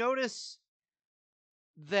you notice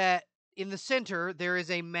that in the center there is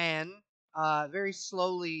a man very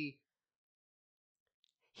slowly.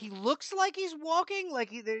 He looks like he's walking, like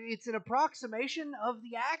it's an approximation of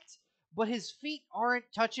the act, but his feet aren't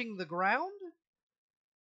touching the ground.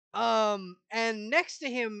 And next to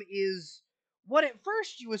him is what at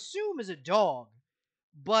first you assume is a dog,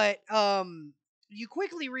 but you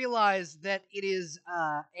quickly realize that it is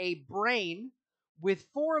a brain with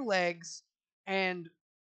four legs and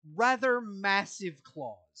rather massive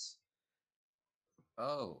claws.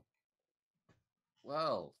 Oh,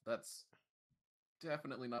 well, that's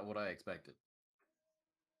definitely not what I expected.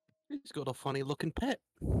 He's got a funny looking pet.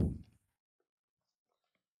 And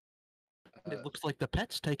Uh, it looks like the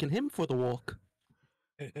pet's taking him for the walk.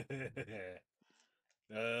 anyone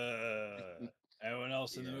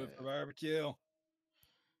else in the mood for Yeah. barbecue?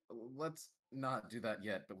 Let's not do that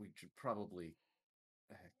yet, but we should probably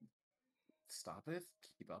uh, stop it,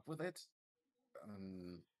 keep up with it.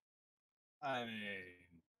 I mean,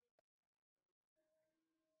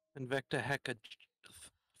 And Vecta Hecka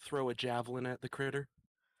throw a javelin at the critter.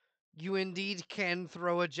 You indeed can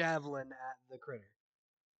throw a javelin at the critter.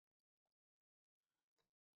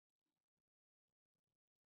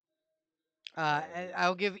 And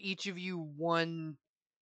I'll give each of you one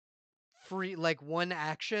one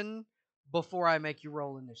action before I make you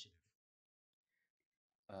roll initiative.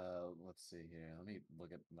 Let's see here. Let me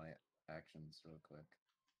look at my actions real quick.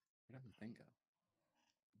 What did I think of?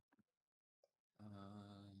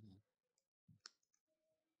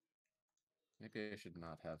 Maybe I should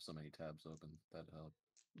not have so many tabs open. That'd help.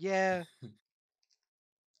 Yeah.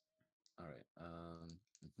 All right.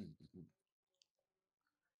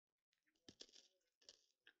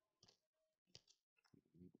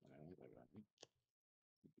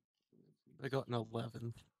 I got an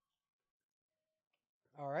 11.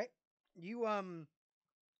 All right. You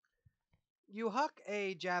you huck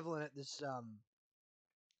a javelin at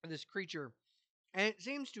this creature, and it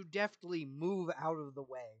seems to deftly move out of the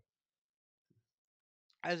way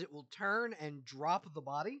as it will turn and drop the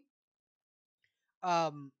body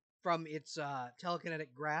um from its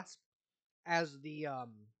telekinetic grasp as the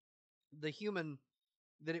human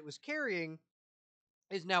that it was carrying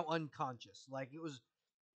is now unconscious. Like it was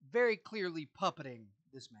very clearly puppeting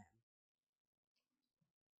this man.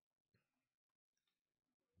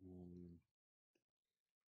 Um,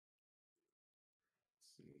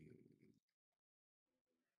 let's see.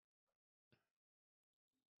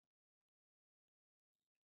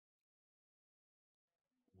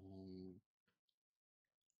 Um,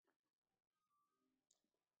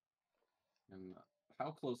 and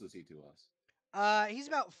how close is he to us? He's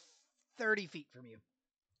about 30 feet from you.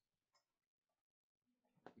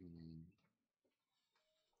 Mm,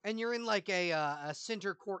 And you're in like a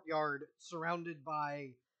center courtyard surrounded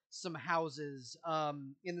by some houses.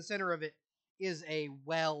 In the center of it is a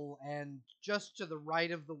well, and just to the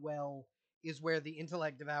right of the well is where the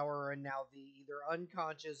intellect devourer and now the either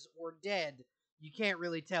unconscious or dead, you can't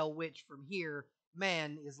really tell which from here,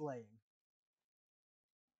 man is laying.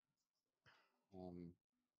 um,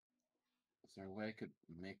 is there a way I could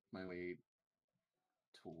make my way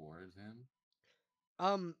towards him?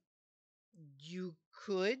 Um, you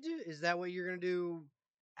could. Is that what you're gonna do,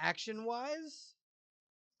 action wise?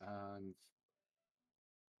 Um,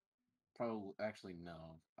 Probably actually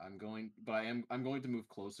no. I'm going to move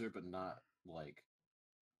closer, but not like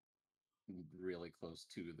really close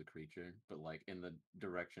to the creature, but like in the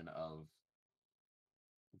direction of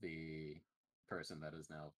the person that is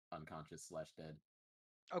now unconscious slash dead.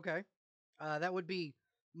 Okay. That would be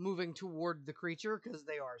moving toward the creature because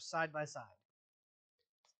they are side by side.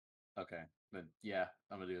 Okay, then yeah,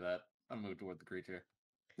 I'm gonna do that. I'm gonna move toward the creature.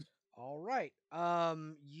 All right.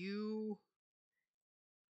 You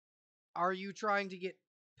trying to get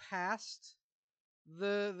past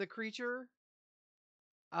the creature?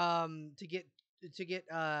 To get to get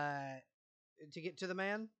uh to get to the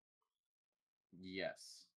man.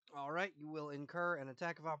 Yes. All right. You will incur an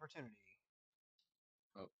attack of opportunity.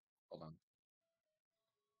 Oh, hold on.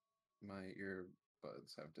 My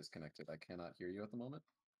earbuds have disconnected. I cannot hear you at the moment.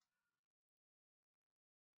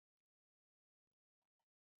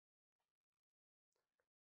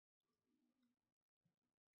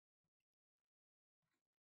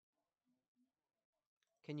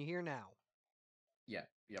 Can you hear now? Yeah.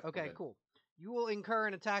 Yep. We're Okay. good. Cool. You will incur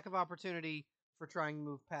an attack of opportunity for trying to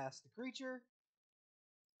move past the creature.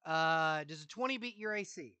 Does a 20 beat your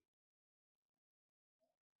AC?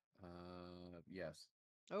 Yes.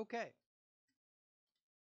 Okay.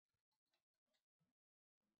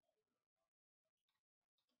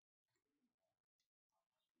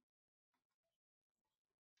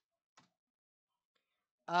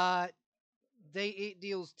 Uh, it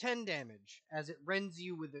deals 10 damage as it rends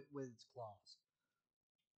you with its claws.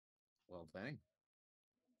 Well, dang.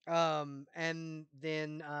 And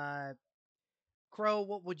then Crow,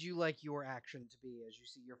 what would you like your action to be as you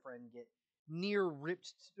see your friend get near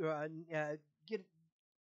ripped, get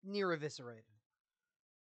near eviscerated?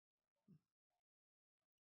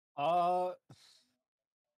 Uh,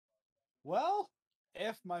 well,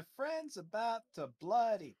 if my friend's about to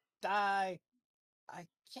bloody die, I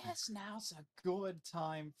guess now's a good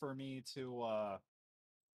time for me to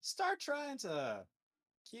start trying to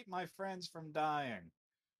keep my friends from dying.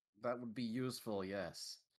 That would be useful,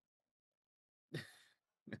 yes.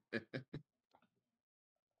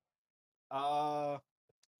 Uh,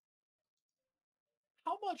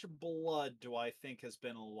 how much blood do I think has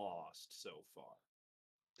been lost so far?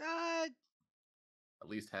 Uh, At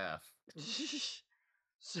least half.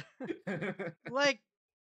 so, like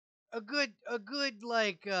a good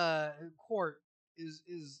like quart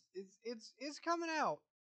is coming out.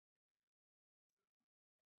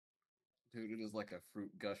 Dude, it is like a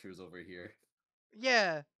fruit gushers over here.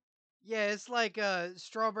 Yeah, yeah, it's like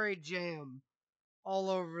strawberry jam all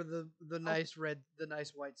over the How, nice the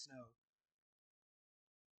nice white snow.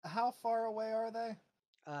 how far away are they?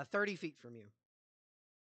 30 feet from you.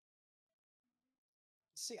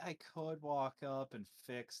 See, I could walk up and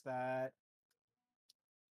fix that.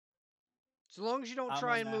 So long as you don't I'm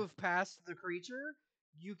try and gonna. move past the creature,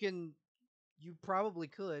 you can. You probably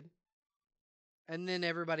could. And then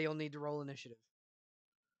everybody will need to roll initiative.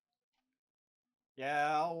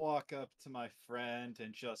 Yeah, I'll walk up to my friend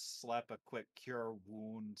and just slap a quick cure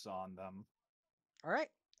wounds on them. All right.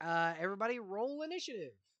 Everybody roll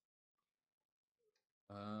initiative.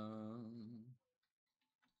 Um,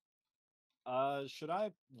 Should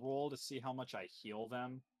I roll to see how much I heal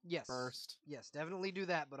them Yes. first? Yes, definitely do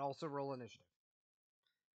that, but also roll initiative.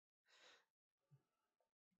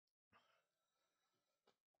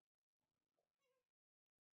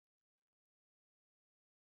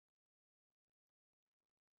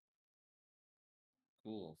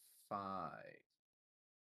 Cool. 5.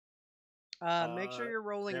 Make sure you're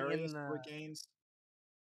rolling Darius in the. regains.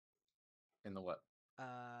 In the what?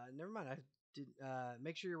 Never mind. I did.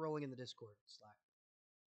 Make sure you're rolling in the Discord Slack.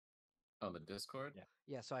 Oh, the Discord? Yeah.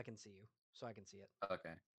 Yeah, so I can see you. So I can see it.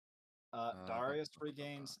 Okay. Darius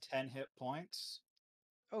regains 10 hit points.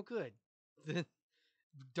 Oh, good. Then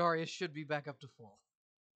Darius should be back up to full.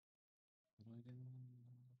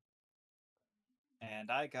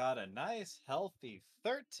 And I got a nice, healthy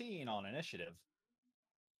 13 on initiative.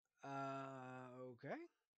 Okay.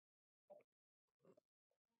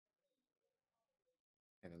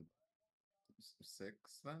 And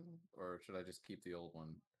 6 then? Or should I just keep the old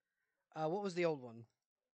one? What was the old one?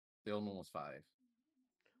 The old one was 5.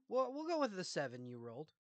 Well, we'll go with the 7 you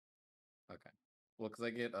rolled. Okay. Well, because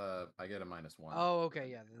I get a -1. Oh,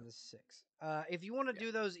 okay, yeah, then the 6. If you want to Yeah.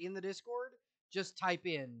 do those in the Discord, just type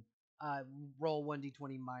in roll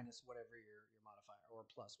 1d20 minus whatever your modifier, or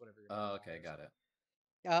plus whatever your Oh, modifier okay, is. got it.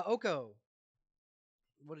 Oko,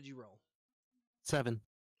 what did you roll? 7.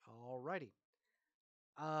 Alrighty.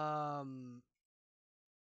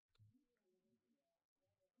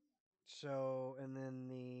 So, and then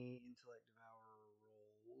the Intellect Devour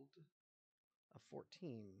rolled a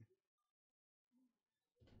 14.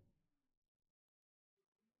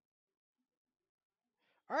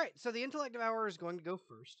 All right, so the Intellect Devour is going to go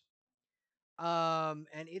first.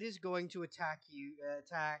 And it is going to attack you.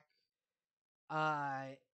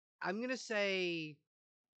 I'm gonna say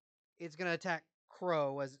it's gonna attack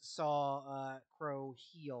Crow as it saw Crow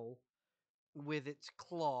heal with its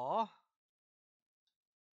claw.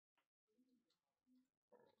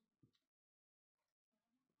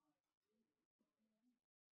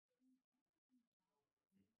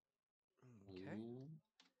 Okay. Ooh.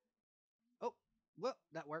 Oh, well,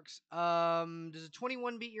 that works. Does a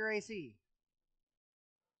 21 beat your AC?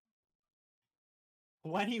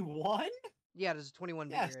 21? Yeah, does a 21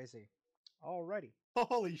 beat Yes. your AC? Alrighty.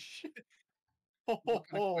 Holy shit. What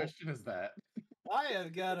kind of question is that? I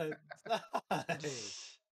have got a die.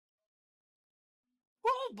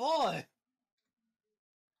 Oh boy.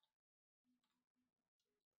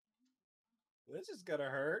 This is gonna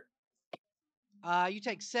hurt. You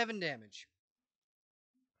take 7 damage.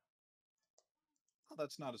 Oh,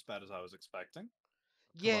 that's not as bad as I was expecting.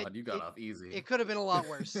 Yeah, Come on, you got off easy. It could have been a lot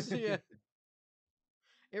worse. Yeah.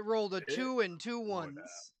 It rolled a It 2 and 2 would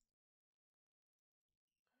ones.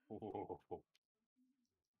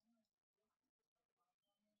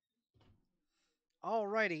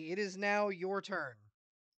 Alrighty, it is now your turn.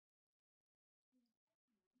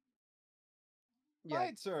 Yeah.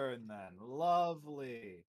 My turn then.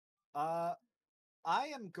 Lovely. I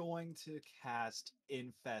am going to cast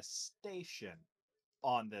Infestation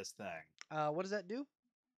on this thing. What does that do?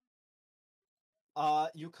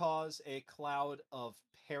 You cause a cloud of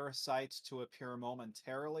parasites to appear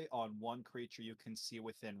momentarily on one creature you can see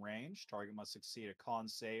within range. Target must succeed a con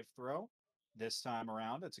save throw. This time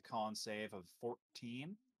around, it's a con save of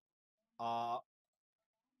 14.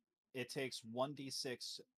 It takes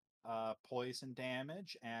 1d6 poison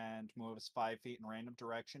damage and moves 5 feet in random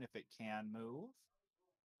direction if it can move.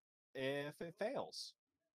 If it fails.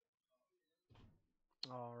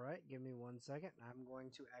 All right, give me 1 second. I'm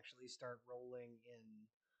going to actually start rolling in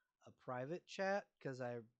a private chat because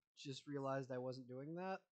I just realized I wasn't doing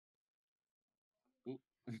that.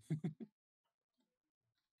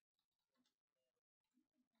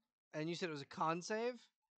 And you said it was a con save?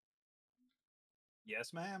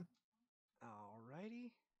 Yes, ma'am.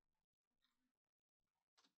 Alrighty.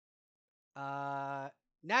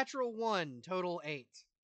 Natural 1, total 8.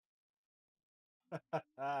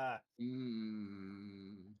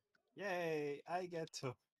 Yay, I get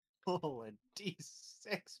to roll a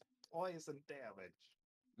d6 poison damage.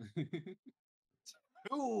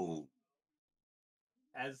 2!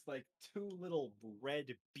 As like 2 little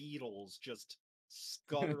red beetles just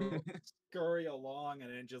scurry along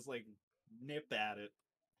and then just like nip at it.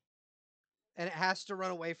 And it has to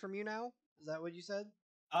run away from you now? Is that what you said?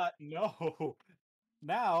 No.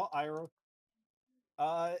 Now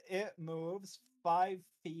it moves 5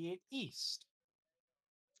 feet east.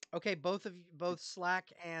 Okay, both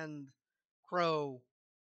Slack and Crow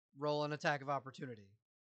roll an attack of opportunity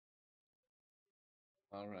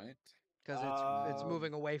All right. because it's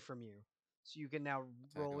moving away from you. So you can now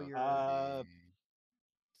roll your.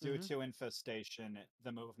 Due Mhm. to infestation,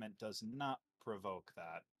 the movement does not provoke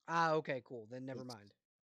that. Ah, okay, cool. Then never It's- mind.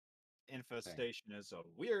 Infestation is a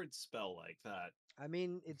weird spell like that. I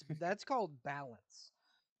mean, that's called balance.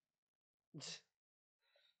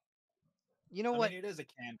 You know I what? mean, it is a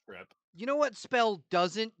cantrip. You know what spell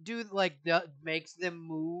doesn't do makes them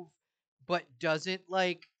move, but doesn't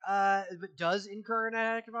but does incur an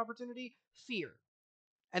attack of opportunity? Fear,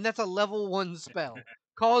 and that's a level 1 spell.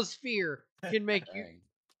 Cause fear can make you, Dang.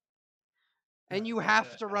 and you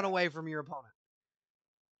have to run away from your opponent.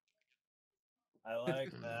 I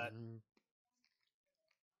like that.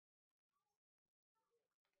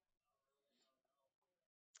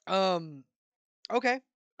 Um. Okay.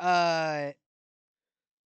 Uh.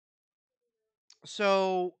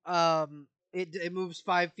 So it moves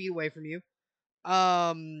 5 feet away from you.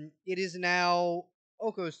 It is now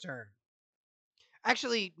Oko's turn.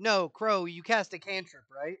 Actually, no, Crow. You cast a cantrip,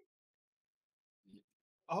 right?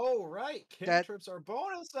 Oh, right. That Cantrips are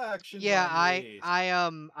bonus actions Yeah, on Reese.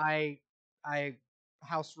 I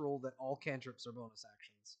house rule that all cantrips are bonus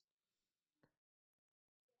actions.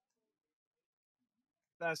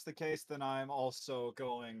 That's the case, then I'm also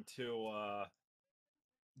going to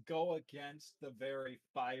go against the very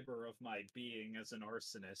fiber of my being as an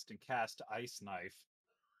arsonist and cast Ice Knife.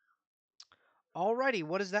 Alrighty,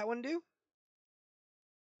 what does that one do?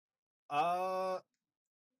 Uh,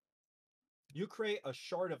 you create a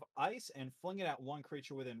shard of ice and fling it at one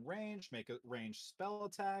creature within range. Make a ranged spell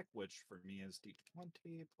attack, which for me is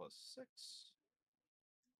d20 plus 6.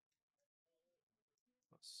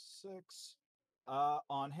 Plus 6.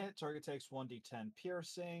 On hit, target takes 1d10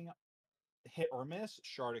 piercing. Hit or miss,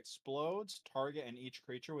 shard explodes. Target and each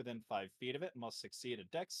creature within 5 feet of it must succeed a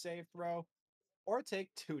dex save throw or take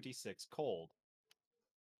 2d6 cold.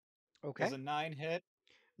 Does Okay. a 9 hit?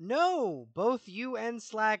 No, both you and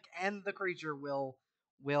Slack and the creature will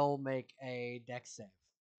make a dex save.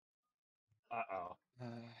 Uh-oh.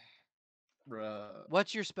 Bruh.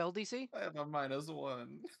 What's your spell DC? I have a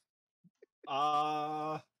 -1.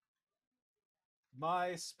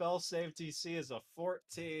 My spell save DC is a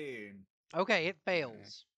 14. Okay, it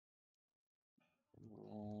fails.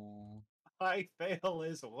 Oh, I fail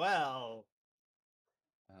as well.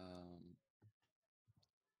 um,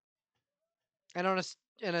 And on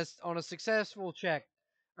a successful check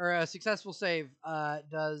or a successful save,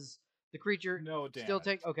 does the creature No still damage.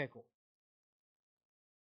 take? Okay, cool.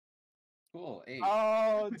 cool. 8.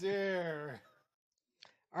 Oh dear.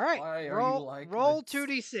 All right, Why are you roll like roll this?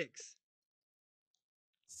 2d6.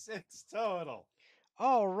 6 total.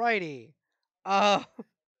 Alrighty. I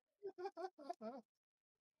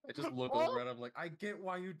just look over and I'm like, I get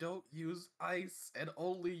why you don't use ice and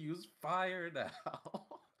only use fire now.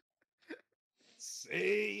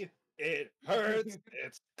 See? It hurts.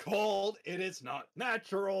 It's cold. It is not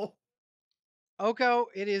natural. Oko,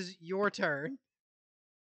 it is your turn.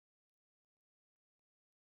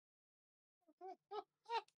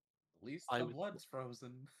 At least I the would blood's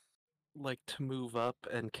frozen. like to move up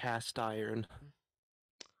and cast iron.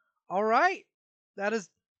 All right. That is.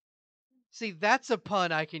 See, that's a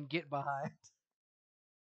pun I can get behind.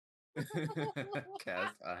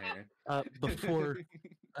 Cast iron. Before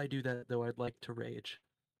I do that, though, I'd like to rage.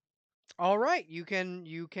 All right, you can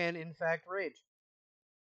in fact rage.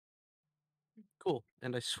 Cool.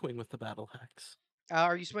 And I swing with the battle axe.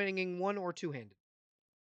 Are you swinging one or two-handed?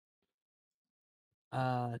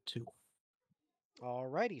 2.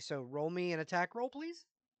 Alrighty, so roll me an attack roll, please.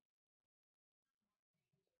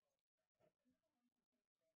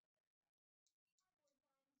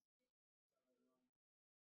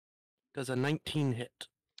 Does a 19 hit?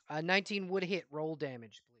 19 would hit. Roll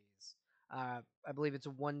damage, please. I believe it's a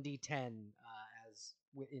 1d10 as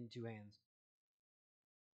in two hands.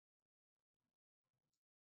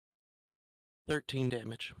 13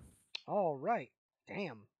 damage. All right.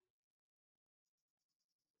 Damn.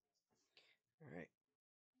 All right.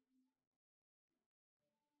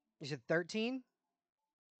 You said 13?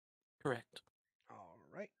 Correct. All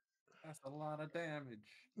right. That's a lot of damage.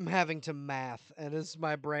 I'm having to math, and this is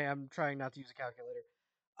my brain. I'm trying not to use a calculator.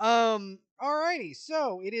 Alrighty.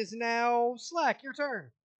 So it is now Slack. Your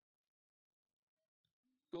turn.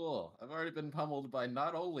 Cool. I've already been pummeled by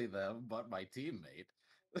not only them, but my teammate.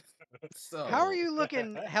 So How are you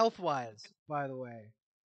looking health-wise, by the way?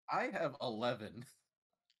 I have 11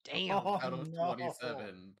 Damn. Oh, out of no.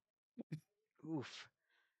 27. Oof.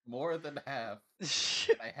 More than half.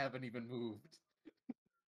 And I haven't even moved.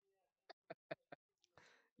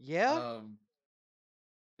 Yeah. Um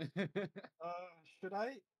Should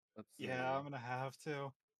I? let's see. Yeah, I'm gonna have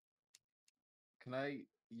to. Can I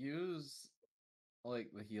use like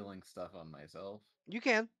the healing stuff on myself? You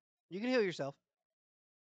can. You can heal yourself.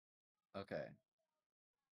 Okay.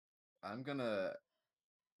 I'm gonna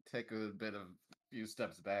take a few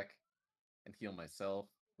steps back and heal myself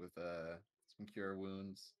with some cure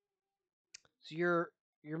wounds. So you're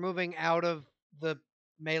moving out of the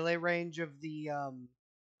melee range of the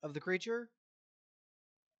creature.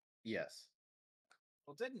 Yes.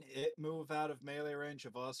 Well, didn't it move out of melee range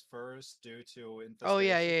of us first due to Oh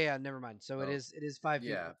yeah, infestation? yeah, yeah. Never mind. So Oh, it is 5 feet.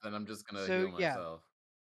 yeah, then I'm just gonna So heal yeah. myself.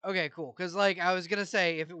 Okay, cool. Because like I was gonna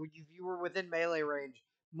say, if you were within melee range,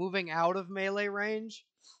 moving out of melee range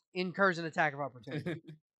incurs an attack of opportunity.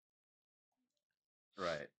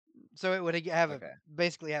 Right. So it would have a Okay.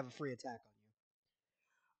 basically have a free attack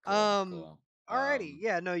on you. Cool. Cool. Alrighty.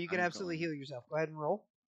 Yeah. No, you can I'm absolutely going heal yourself. Go ahead and roll.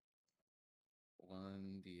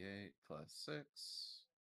 1d8 plus 6.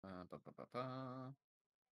 Ba, ba, ba, ba.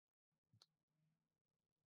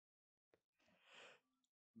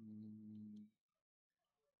 Mm,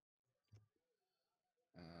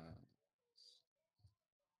 uh,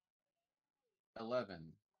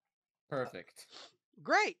 11. Perfect.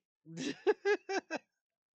 Great.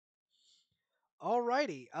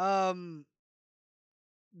 Alrighty.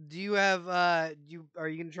 Do you have are you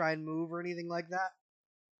gonna try and move or anything like that?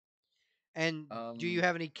 And do you Um,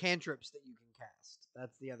 have any cantrips that you can cast?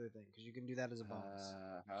 That's the other thing because you can do that as a bonus.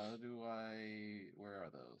 how do I? Where are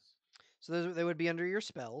those? So those they would be under your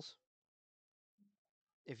spells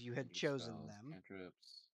if you had Your chosen spells, them.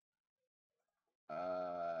 cantrips.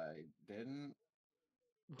 I didn't.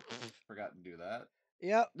 Forgot to do that.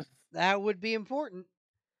 Yep, that would be important.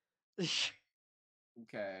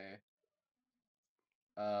 Okay.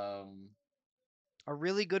 Um. A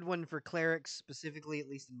really good one for clerics, specifically, at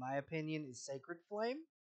least in my opinion, is Sacred Flame.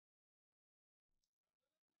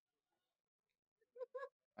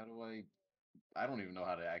 How do I? I don't even know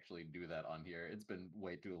how to actually do that on here. It's been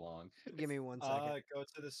way too long. Give me 1 second. Go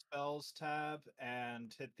to the spells tab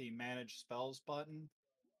and hit the manage spells button.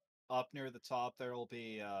 Up near the top, there will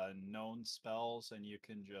be known spells, and you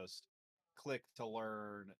can just click to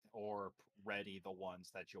learn or ready the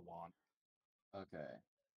ones that you want. Okay.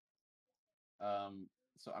 Um.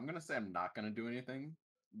 So I'm gonna say I'm not gonna do anything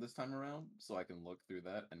this time around, so I can look through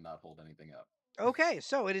that and not hold anything up. Okay,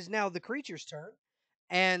 so it is now the creature's turn,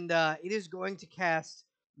 and it is going to cast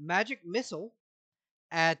Magic Missile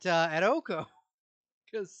at Oko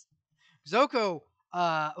because Oko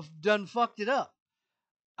done fucked it up.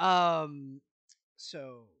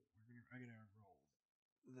 So I'm gonna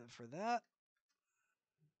roll for that.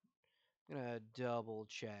 I'm gonna double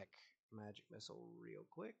check Magic Missile real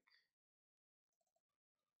quick.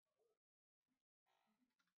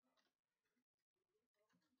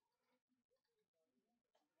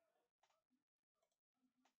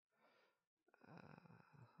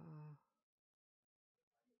 Uh-huh.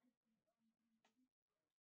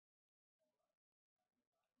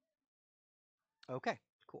 Okay,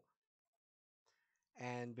 cool.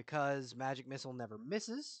 And because Magic Missile never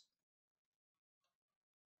misses,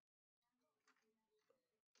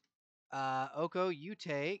 Oko, you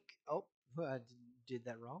take. Oh, I did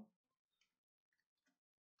that wrong.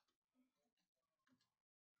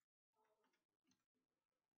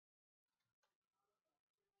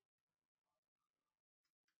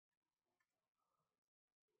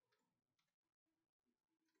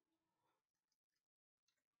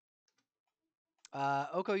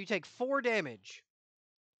 Oko, you take 4 damage.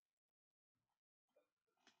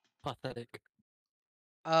 Pathetic.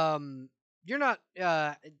 You're not.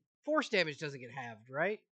 Force damage doesn't get halved,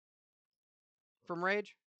 right? From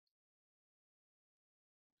rage.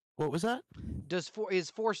 What was that? Is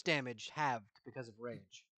force damage halved because of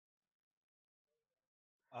rage?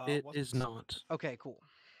 It What's is the, not. Okay, cool.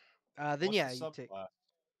 Then what's yeah, the you take subclass?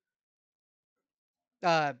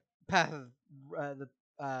 Path of the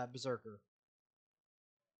Berserker.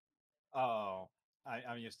 Oh,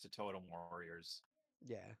 I'm used to totem warriors.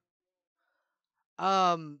 Yeah.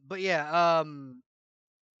 But yeah,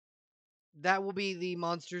 that will be the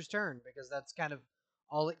monster's turn because that's kind of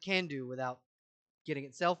all it can do without getting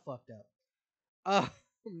itself fucked up.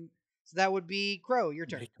 So that would be Crow. Your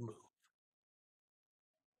turn. Make a move.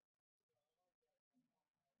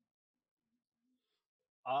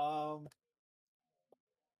 Um,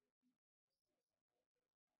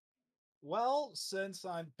 well, since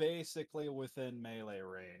I'm basically within melee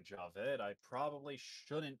range of it, I probably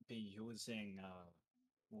shouldn't be using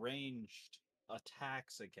ranged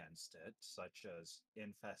attacks against it, such as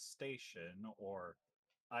infestation or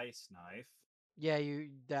ice knife, Yeah, you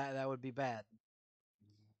that would be bad.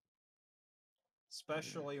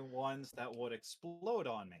 especially ones that would explode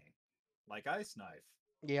on me, like ice knife.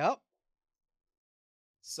 Yep.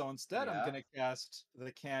 So instead, I'm Yeah. gonna cast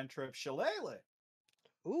the cantrip Shillelagh.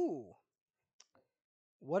 Ooh.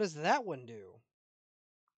 What does that one do?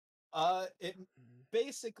 It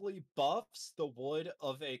basically buffs the wood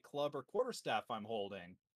of a club or quarterstaff I'm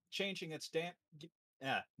holding, changing its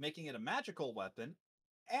making it a magical weapon,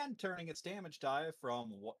 and turning its damage die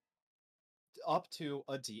from up to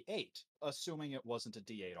a D8, assuming it wasn't a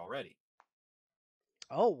D8 already.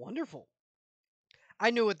 Oh, wonderful.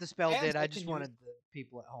 I knew what the spell And did. I I can just use, wanted the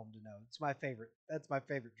people at home to know. It's my favorite. That's my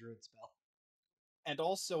favorite druid spell. and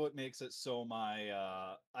also it makes it so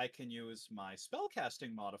I can use my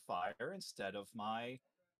spellcasting modifier instead of my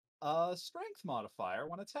strength modifier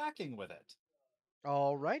when attacking with it.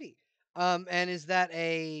 Alrighty. And is that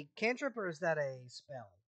a cantrip or is that a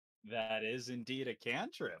spell? That is indeed a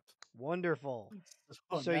cantrip. Wonderful.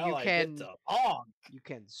 So So now I get to honk. you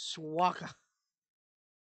can swaka.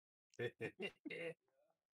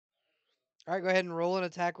 All right, go ahead and roll an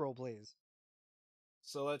attack roll, please.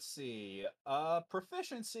 So let's see.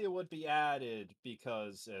 Proficiency would be added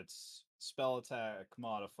because it's spell attack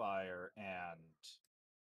modifier and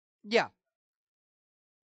Yeah.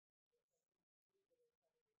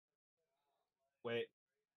 wait.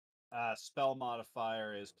 Spell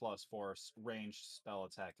modifier is +4. Ranged spell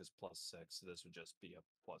attack is +6. So this would just be a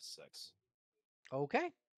 +6.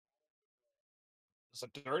 Okay. It's a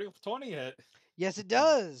dirty 20 hit. Yes, it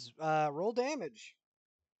does. Roll damage.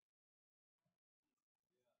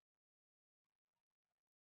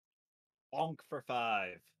 Bonk for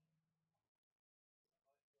 5.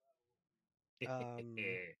 It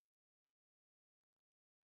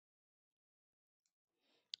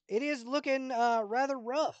is looking rather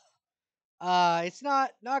rough. It's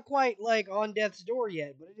not quite like on death's door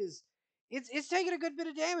yet, but it's taking a good bit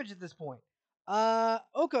of damage at this point.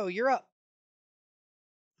 Oko, you're up.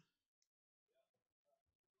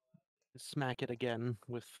 Smack it again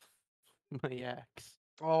with my axe.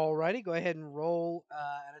 Alrighty, go ahead and roll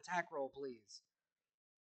an attack roll, please.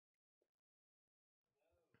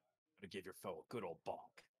 To give your foe a good old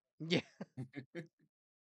bonk. Yeah.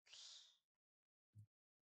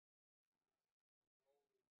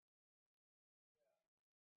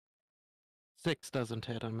 6 doesn't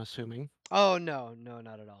hit, I'm assuming. Oh no,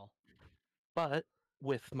 not at all. But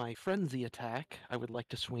with my frenzy attack, I would like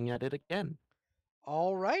to swing at it again.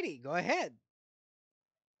 Alrighty, go ahead.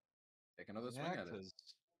 Take another swing Yeah, at it. because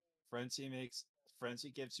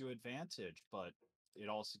frenzy gives you advantage, but it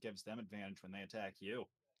also gives them advantage when they attack you.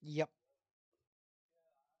 Yep.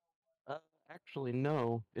 Actually,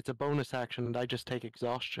 no. It's a bonus action, and I just take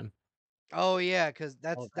exhaustion. Oh yeah, because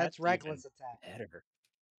that's that's reckless even attack. better.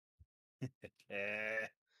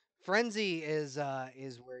 Frenzy is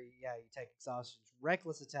where you take exhaustion.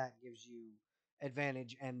 Reckless attack gives you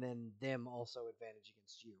advantage, and then them also advantage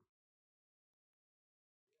against you.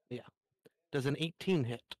 Yeah. Does an 18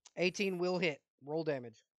 hit? 18 will hit. Roll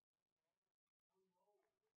damage.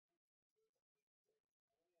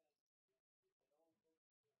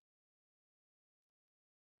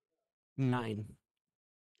 Nine.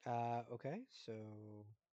 Okay, so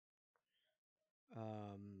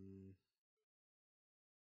um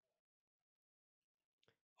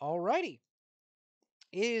alrighty.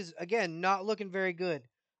 It is again not looking very good.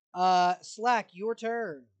 Slack, your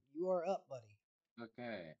turn. You are up, buddy.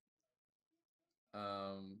 Okay.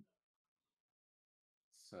 Um.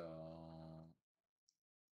 So.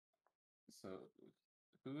 So,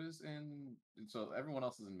 who is in? So everyone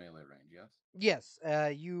else is in melee range. Yes. Yes,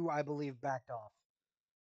 you I believe backed off.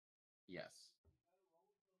 Yes.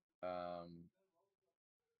 Um.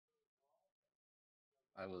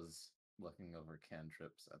 I was looking over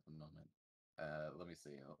cantrips at the moment. Let me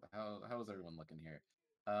see. How is everyone looking here?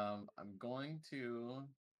 I'm going to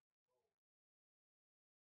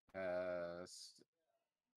cast.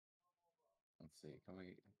 Let's see. Can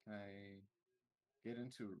I get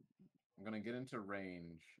into? I'm gonna get into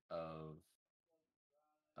range of.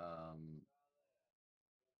 Um.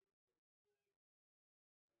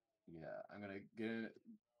 Yeah, I'm gonna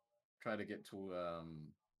try to get to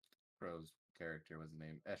Crow's character. What's his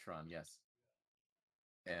name? Eshron. Yes,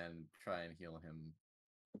 and try and heal him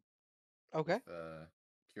Okay. with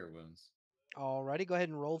cure wounds. Alrighty, go ahead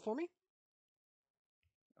and roll for me.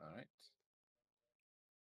 All right.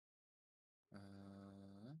 Da-da.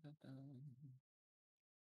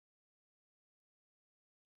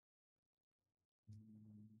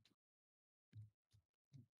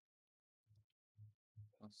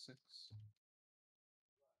 +6.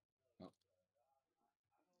 Nope.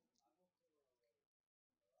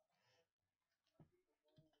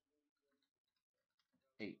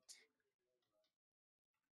 8.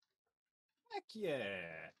 Heck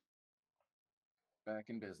yeah! Back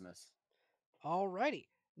in business. Alrighty.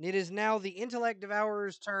 It is now the Intellect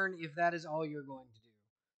Devourer's turn if that is all you're going to do.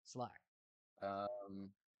 Slack. All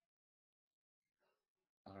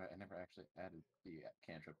right, I never actually added the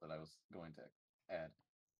cantrip that I was going to add.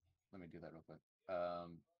 Let me do that real quick.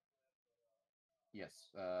 Yes,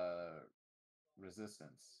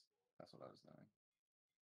 resistance. That's what I was doing.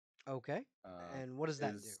 Okay. And what does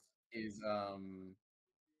that do? Is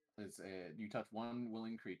you touch one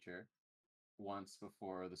willing creature once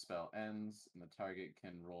before the spell ends, and the target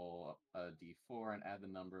can roll a d4 and add the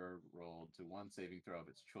number rolled to one saving throw of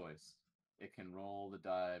its choice. It can roll the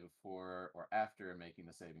die before or after making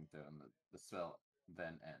the saving throw, and the spell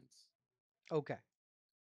then ends. Okay.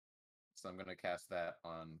 So I'm going to cast that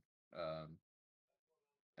on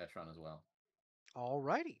Eshron as well.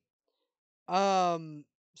 Alrighty.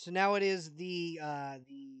 So now it is the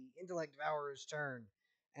Intellect Devourer's turn,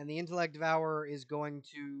 and the Intellect Devourer is going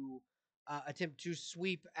to attempt to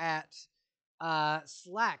sweep at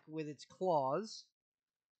Slack with its claws,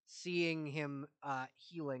 seeing him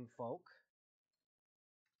healing folk.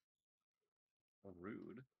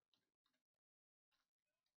 Rude.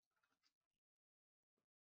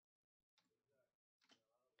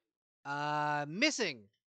 Missing.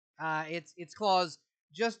 Its claws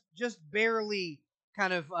just barely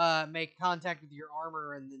kind of make contact with your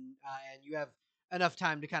armor, and then and you have enough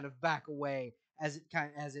time to kind of back away as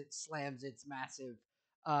it slams its massive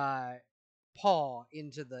uh, paw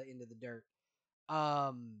into the dirt.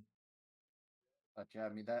 Thought you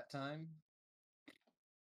had me that time.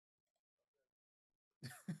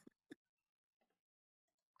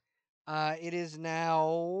 It is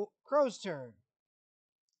now Crow's turn.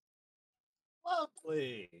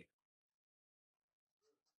 Lovely.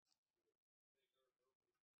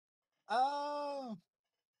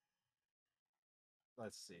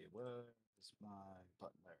 Let's see. Where's my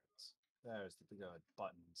button? There's the good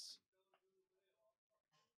buttons.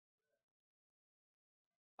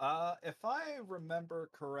 If I remember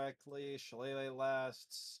correctly, Shillelagh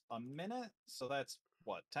lasts a minute, so that's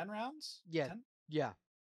what, 10 rounds? Yeah. 10? Yeah.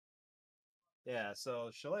 Yeah, so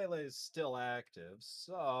Shillelagh is still active,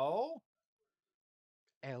 so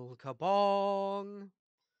El Kabong.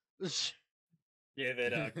 give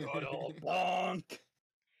it a good old bonk.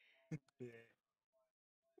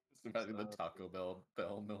 It's about the Taco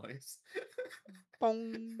Bell noise.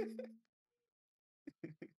 Bong.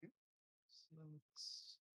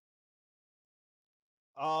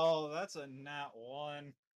 Oh, that's a nat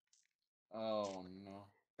 1. Oh no.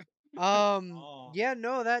 Oh. Yeah,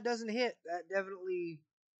 no, that doesn't hit. That definitely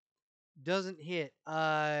doesn't hit.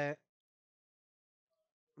 I'm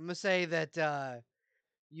gonna say that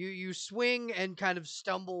you swing and kind of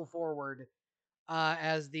stumble forward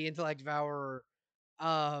as the Intellect Devourer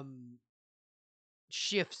um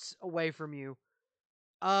shifts away from you.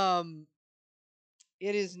 Um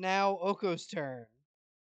it is now Oko's turn.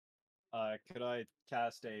 Could I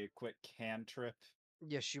cast a quick cantrip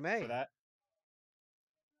Yes, you for may. that?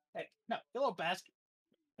 Hey, no, you little bastard.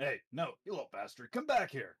 Hey, no, you little bastard. Come back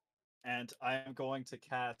here. And I am going to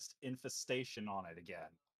cast Infestation on it again.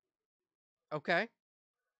 Okay.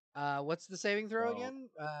 What's the saving throw So, again?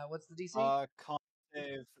 What's the DC? Con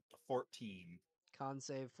save 14. Con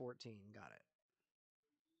save 14. Got it.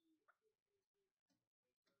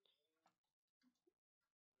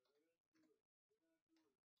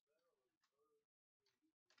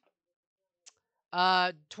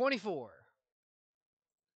 24.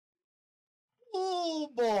 Oh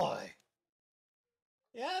boy.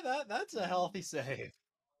 Yeah, that's a healthy save.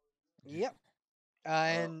 Yep.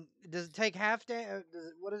 And does it take half damage?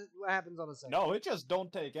 What happens on a save? No, it just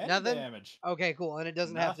don't take any Nothing? damage. Okay, cool. And it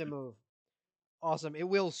doesn't have to Nothing. move. Awesome. It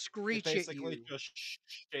will It screech at basically you. just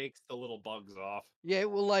shakes the little bugs off. Yeah,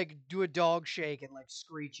 it will like do a dog shake and like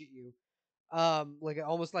screech at you. Like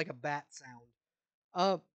almost like a bat sound.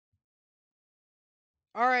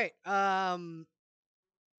 All right.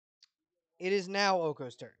 It is now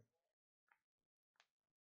Oko's turn.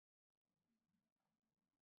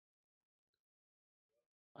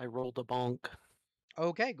 I rolled a bonk.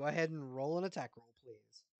 Okay, go ahead and roll an attack roll,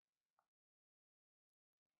 please.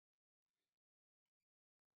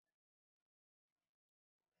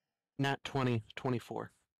 Nat 20,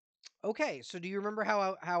 24. Okay, so do you remember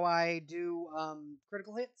how I do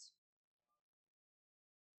critical hits?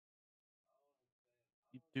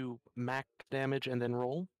 You do max damage and then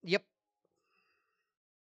roll. Yep.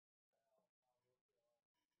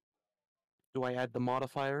 Do I add the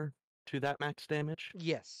modifier to that max damage?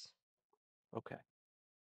 Yes. Okay.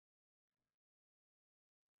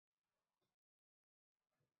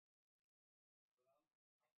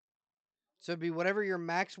 So it'd be whatever your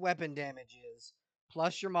max weapon damage is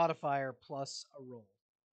plus your modifier plus a roll.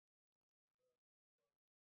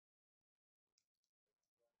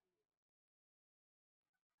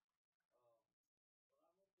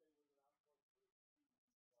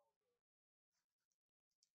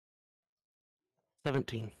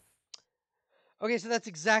 $17. Okay, so that's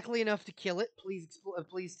exactly enough to kill it.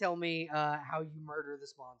 Please tell me how you murder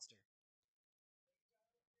this monster.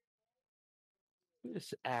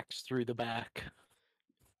 This axe through the back.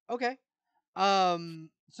 Okay.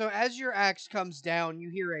 So as your axe comes down,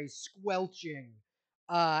 you hear a squelching,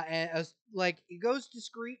 like it goes to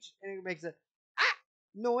screech and it makes a ah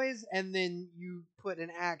noise, and then you put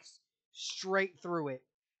an axe straight through it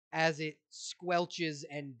as it squelches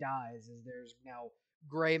and dies, as there's now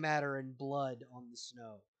gray matter and blood on the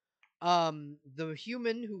snow. The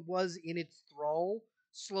human who was in its thrall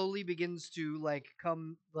slowly begins to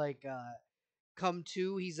come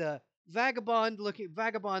to. He's a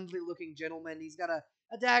vagabondly looking gentleman. He's got a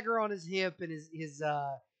dagger on his hip, and his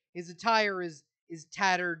attire is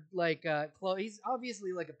tattered like he's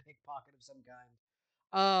obviously like a pickpocket of some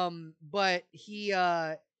kind. But he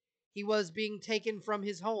was being taken from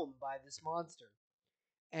his home by this monster,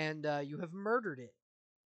 and you have murdered it.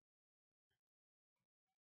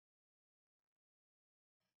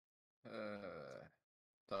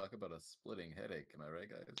 Talk about a splitting headache. Am I right,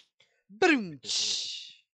 guys? Boom.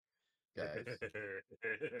 Guys.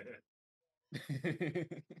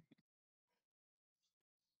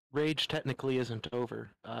 Rage technically isn't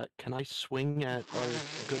over. Can I swing at our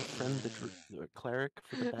good friend, the cleric,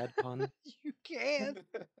 for the bad pun? You can.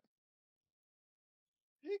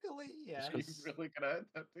 Legally, yes. Are you really gonna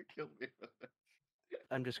attempt to kill me?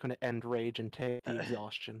 I'm just going to end rage and take the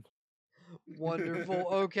exhaustion. Wonderful.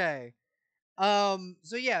 Okay.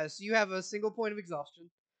 So yes, you have a single point of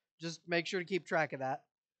exhaustion. Just make sure to keep track of that.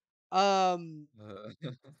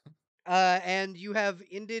 And you have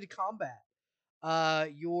ended combat.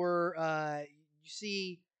 You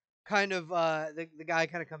see kind of the guy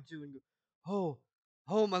kind of come to and go, "Oh,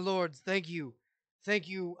 oh my lords, thank you. Thank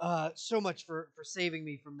you so much for saving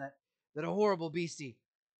me from that horrible beastie.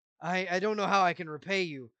 I don't know how I can repay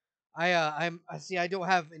you. I see I don't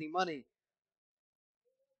have any money."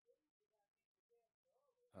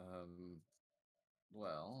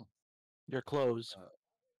 Well, Your clothes.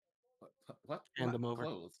 what? Hand them over.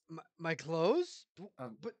 Clothes? My clothes?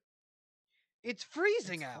 But it's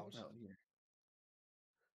freezing It's out. cold out here.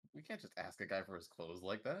 We can't just ask a guy for his clothes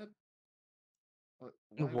like that.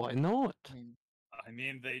 Why not? I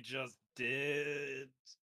mean, they just did.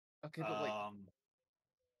 Okay, but like,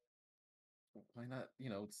 why not?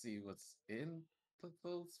 See what's in the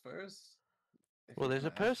clothes first. Well, there's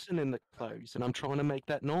a person in the clothes, and I'm trying to make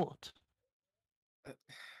that knot.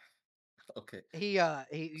 Okay.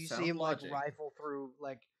 You see him like rifle through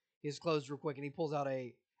like his clothes real quick, and he pulls out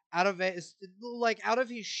out of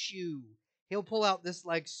his shoe. He'll pull out this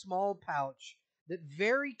like small pouch that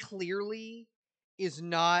very clearly is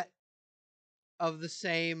not of the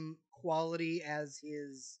same quality as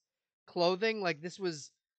his clothing. Like this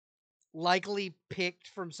was likely picked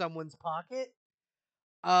from someone's pocket.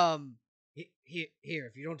 Here,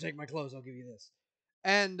 if you don't take my clothes, I'll give you this.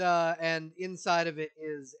 And inside of it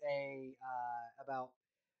is about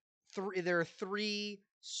three. There are three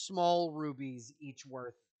small rubies, each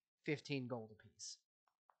worth 15 gold apiece.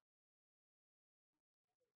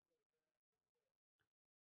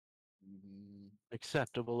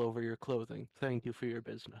 Acceptable over your clothing. Thank you for your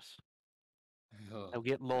business. I'll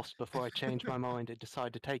get lost before I change my mind and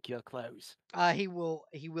decide to take your clothes. He will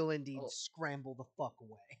indeed scramble the fuck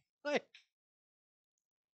away. Like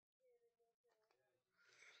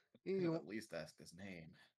at least ask his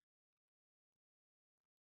name.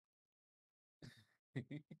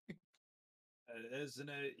 Isn't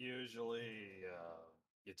it usually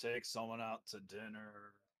you take someone out to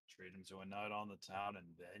dinner, treat them to a night on the town, and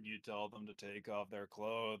then you tell them to take off their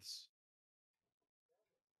clothes?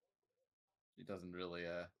 He doesn't really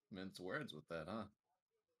mince words with that, huh?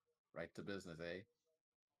 Right to business, eh?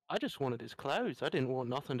 I just wanted his clothes. I didn't want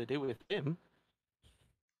nothing to do with him.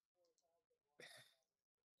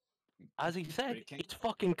 As he said, it's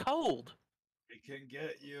fucking cold. We can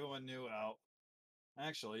get you a new outfit.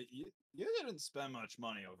 Actually, you didn't spend much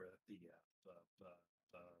money over at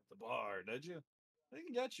the bar, did you? They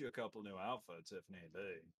can get you a couple new outfits if need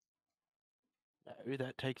be. No,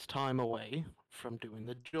 that takes time away from doing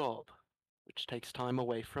the job, which takes time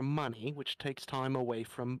away from money, which takes time away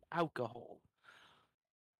from alcohol.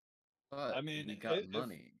 But I mean, we got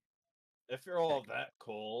money. If you're all that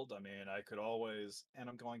cold, I mean, I could always, and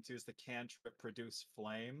I'm going to use the cantrip produce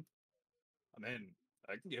flame. I mean,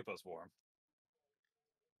 I can keep us warm.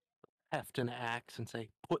 heft an axe and say,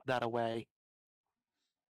 "Put that away."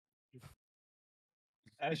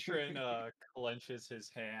 Ashrin clenches his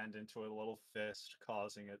hand into a little fist,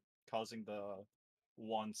 causing the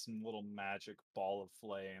once little magic ball of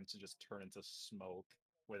flame to just turn into smoke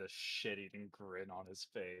with a shit-eating grin on his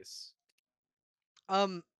face.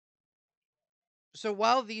 Um. So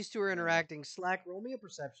while these two are Uh, interacting, Slack, roll me a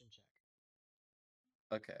perception check.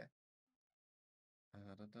 Okay.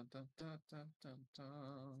 Dun, dun, dun, dun, dun, dun,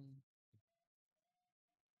 dun.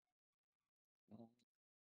 One,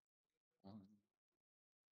 one,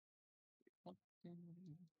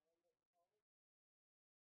 one.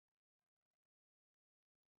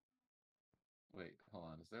 Wait, hold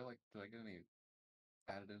on. Is there like, do I get any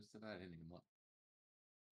additives to that? I didn't even look.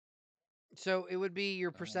 So it would be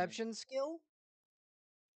your Uh, perception skill.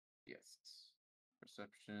 Yes.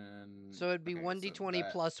 Perception. So it'd be Okay, so 1d20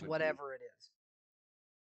 that plus would be, whatever it is.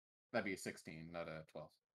 that'd be a 16, not a 12.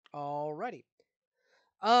 Alrighty.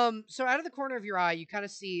 So out of the corner of your eye, you kind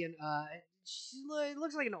of see it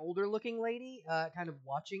looks like an older looking lady, kind of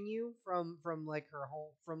watching you from like her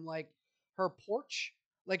home, from like her porch.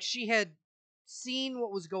 Like she had seen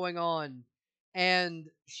what was going on, and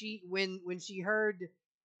she when she heard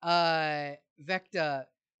Vecta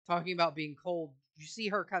talking about being cold, you see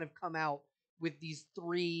her kind of come out with these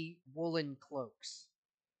 3 woolen cloaks.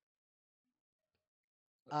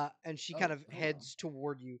 And she kind Oh, of hello. heads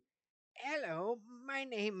toward you. Hello, my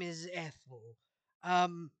name is Ethel.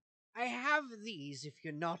 Um, I have these if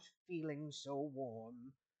you're not feeling so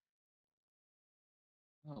warm.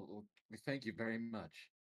 Oh, well, thank you very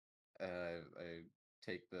much. I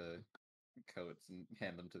take the coats and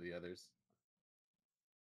hand them to the others.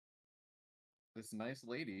 This nice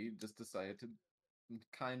lady just decided to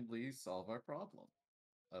kindly solve our problem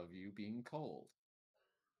of you being cold.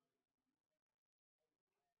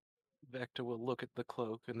 Vector will look at the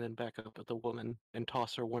cloak and then back up at the woman and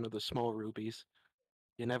toss her one of the small rubies.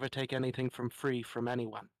 You never take anything from free from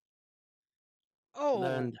anyone.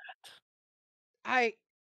 Learn Oh, that. I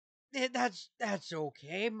that's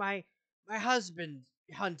okay. My husband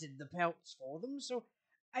hunted the pelts for them, so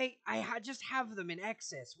just have them in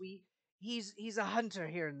excess. He's a hunter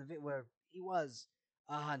here in well, he was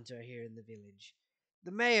a hunter here in the village.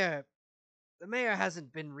 The mayor the mayor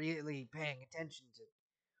hasn't been really paying attention to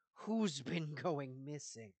who's been going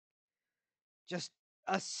missing. Just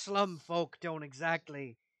us slum folk don't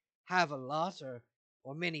exactly have a lot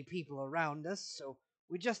or many people around us, so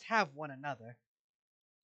we just have one another.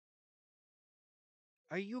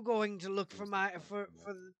 Are you going to look for Seems to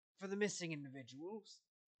come for the missing individuals?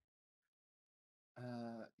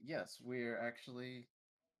 Yes, we're actually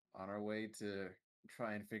on our way to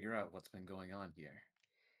try and figure out what's been going on here.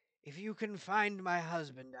 If you can find my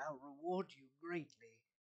husband, I'll reward you greatly.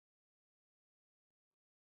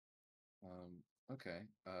 Okay.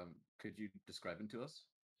 Could you describe him to us?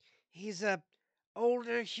 He's a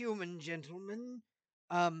older human gentleman,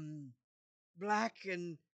 um, black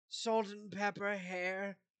and salt and pepper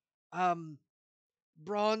hair, um,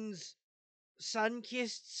 bronze,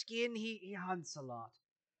 sun-kissed skin. He hunts a lot.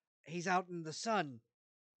 He's out in the sun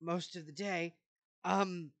most of the day.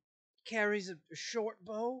 Um, carries a short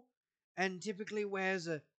bow and typically wears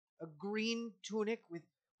a green tunic with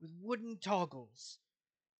wooden toggles.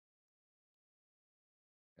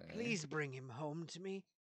 Okay. Please bring him home to me.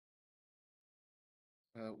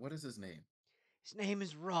 What is his name? His name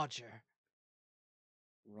is Roger.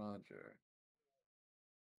 Roger.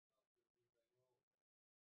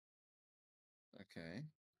 Okay.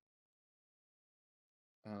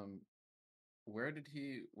 Um, where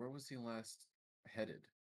was he last headed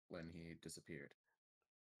when he disappeared?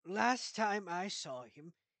 Last time I saw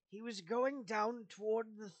him, he was going down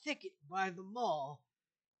toward the thicket by the mall.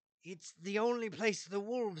 It's the only place the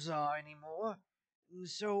wolves are anymore, and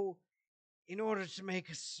so in order to make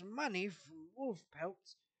us some money from wolf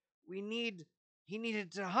pelts, he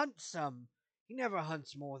needed to hunt some. He never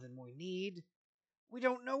hunts more than we need. We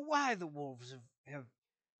don't know why the wolves have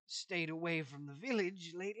stayed away from the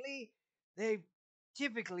village lately. They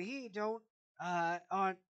typically don't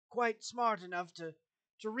aren't quite smart enough to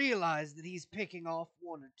realize that he's picking off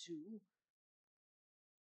one or two.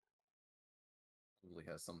 Probably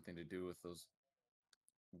has something to do with those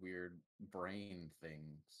weird brain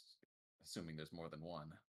things. Assuming there's more than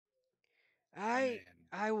one. I I mean,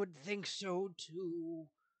 I would think so too.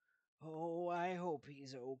 Oh, I hope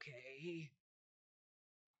he's okay.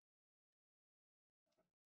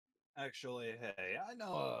 actually, hey, I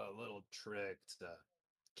know a little trick to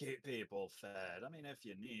keep people fed. I mean, if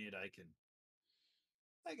you need, I can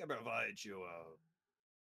provide you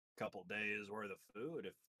a couple days worth of food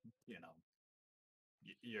if you know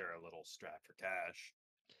you're a little strapped for cash.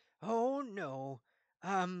 Oh no.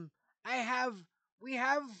 Um, I have we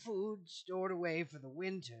have food stored away for the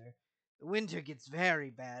winter. The winter gets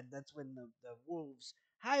very bad. That's when the wolves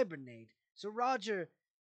hibernate. So Roger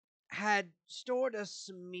had stored us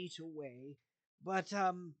some meat away, but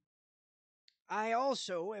I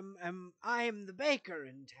also I am the baker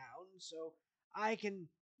in town, so I can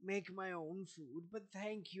make my own food, but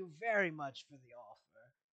thank you very much for the offer.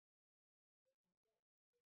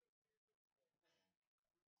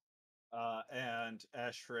 And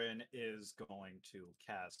Eshrin is going to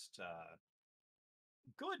cast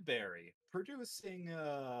Goodberry, producing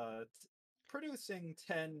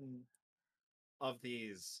 10 of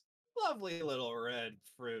these lovely little red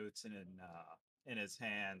fruits in his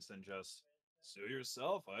hands, and just sue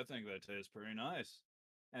yourself. I think that tastes pretty nice.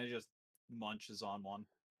 And he just munches on one.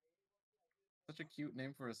 Such a cute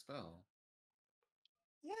name for a spell.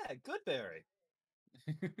 Yeah, Goodberry.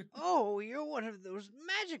 Oh, you're one of those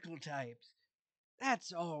magical types.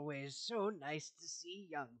 That's always so nice to see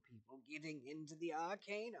young people getting into the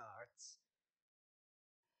arcane arts.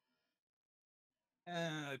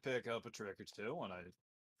 And I pick up a trick or two when I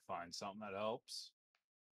find something that helps.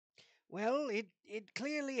 Well, it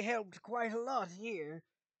clearly helped quite a lot here.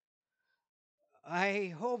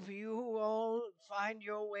 I hope you all find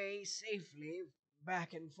your way safely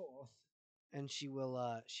back and forth. And she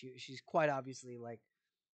will she's quite obviously like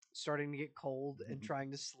starting to get cold and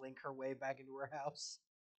trying to slink her way back into her house.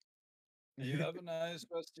 You have a nice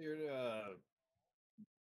rest of your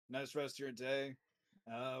day.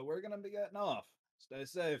 We're gonna be getting off. Stay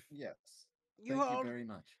safe. Yes. You Thank you all very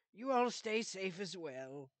much. you all stay safe as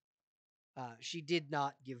well. She did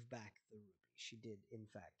not give back the ruby. She did in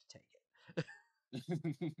fact take it.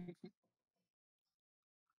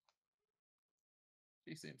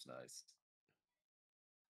 She seems nice.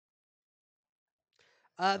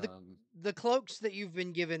 The the cloaks that you've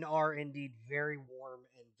been given are indeed very warm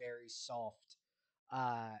and very soft.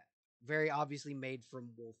 Uh, very obviously made from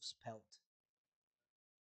wolf's pelt.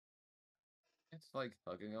 It's like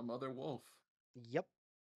hugging a mother wolf. Yep.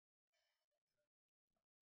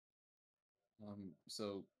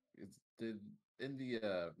 So it's did in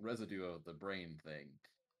the residue of the brain thing,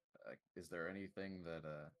 is there anything that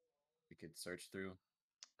we could search through?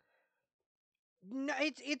 No,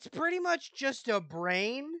 it's pretty much just a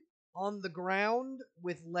brain on the ground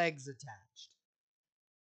with legs attached.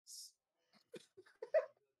 S-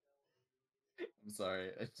 I'm sorry,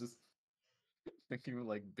 I just thinking of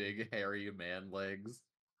like big hairy man legs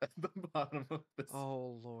at the bottom of this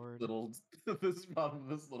Oh lord. little this bottom of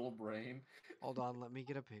this little brain. Hold on, let me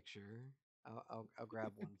get a picture. I'll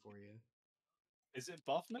grab one for you. Is it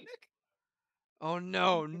Buff Mimic? Oh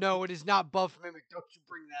no, no, it is not Buff Mimic. Don't you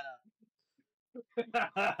bring that up.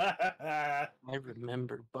 I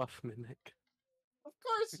remember Buff Mimic. Of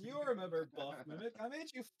course you remember Buff Mimic. I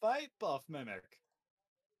made you fight Buff Mimic.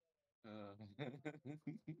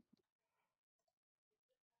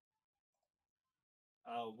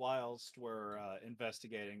 Uh, Whilst we're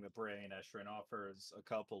investigating the brain, Eshrin offers a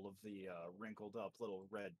couple of the wrinkled up little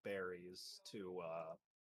red berries to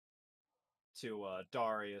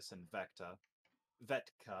Darius and Vetka.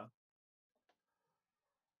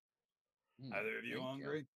 Either of you thank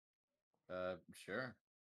hungry? Sure.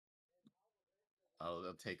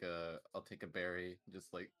 I'll take a berry,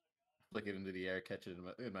 just like flick it into the air, catch it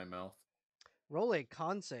in my mouth. Roll a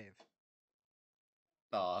con save.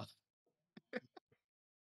 Aw.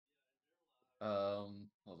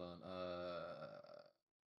 Hold on.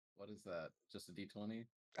 What is that? Just a D20?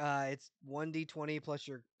 It's 1d20 plus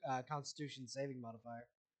your Constitution saving modifier.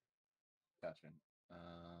 Gotcha.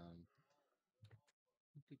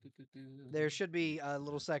 There should be a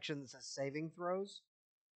little section that says saving throws.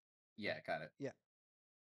 Yeah, got it. Yeah.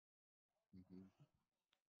 Mhm.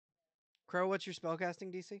 Crow, what's your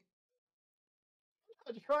spellcasting DC?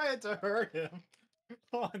 I tried to hurt him.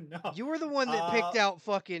 Oh no. You were the one that picked out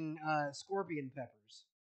fucking scorpion peppers.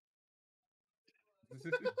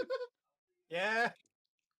 Yeah.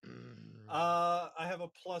 I have a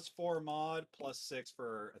 +4 mod, +6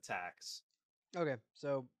 for attacks. Okay,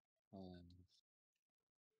 so Um,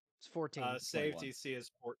 it's 14. Save 21. DC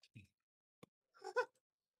is 14.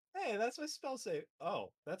 Hey, that's my spell save.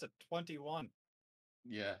 Oh, that's a 21.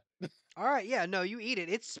 yeah. All right, yeah, no, you eat it.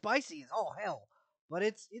 It's spicy as all hell, but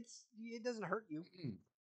it doesn't hurt you.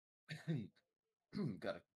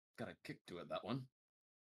 got a kick to it, that one.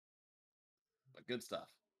 But good stuff.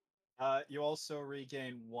 You also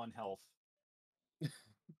regain 1 health.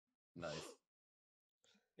 Nice.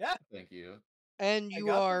 Yeah, Thank you. And I you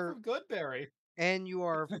got them are from Goodberry.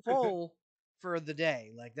 full for the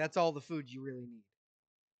day. Like that's all the food you really need.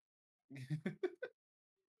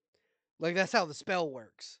 Like that's how the spell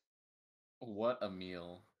works. What a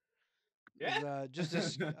meal. It's,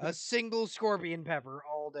 just a single scorpion pepper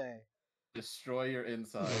all day. Destroy your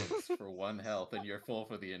insides for 1 health, and you're full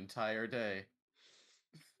for the entire day.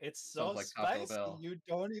 It's Sounds so like Taco spicy Bell. you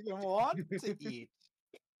don't even want to eat.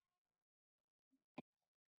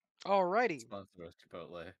 Alrighty. Sponsor us,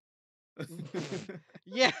 Chipotle.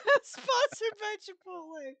 Yeah, sponsored by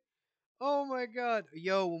Chipotle. Oh my god.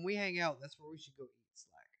 Yo, when we hang out, that's where we should go eat,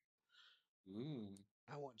 Slack. Ooh,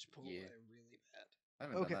 I want Chipotle Yeah. really bad. I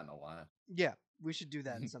haven't Okay. done that in a while. Yeah, we should do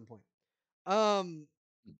that at some point.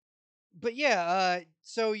 But yeah,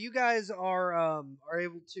 so you guys are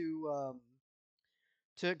able to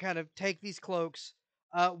kind of take these cloaks.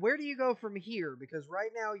 Where do you go from here? Because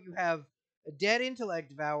right now you have a dead intellect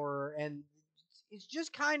devourer, and it's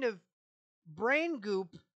just kind of brain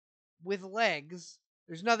goop with legs.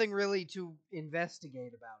 There's nothing really to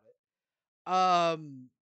investigate about it.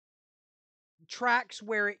 Tracks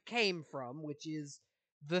where it came from, which is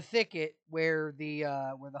the thicket where the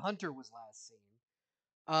hunter was last seen.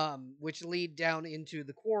 Which lead down into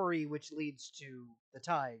the quarry, which leads to the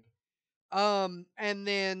Tig. And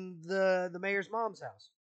then the mayor's mom's house.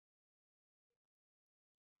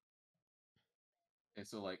 Okay,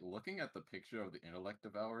 so like looking at the picture of the intellect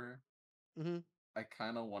devourer, Mm-hmm. I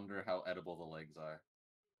kind of wonder how edible the legs are.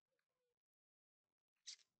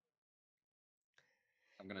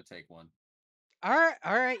 I'm gonna take one. All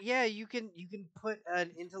right, yeah, you can put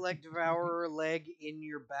an intellect devourer leg in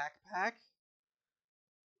your backpack.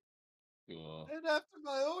 Cool. And after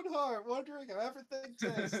my own heart, wondering how everything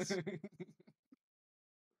tastes.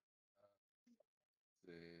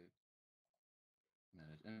 See.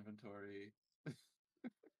 Manage inventory.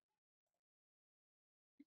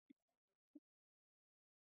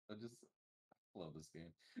 I just love this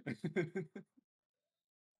game.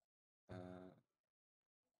 uh,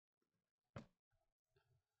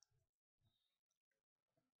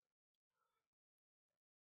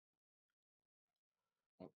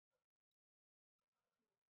 oh,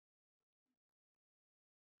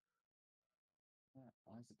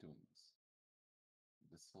 why is it doing this?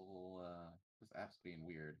 This whole this app's being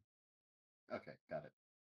weird. Okay, got it.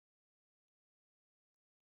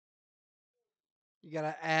 You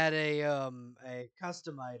gotta add a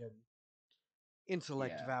custom item.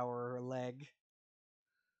 Intellect Yeah. devourer leg.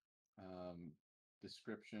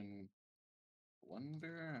 Description.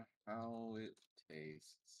 Wonder how it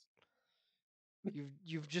tastes.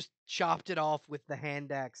 You've just chopped it off with the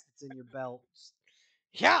hand axe that's in your belt.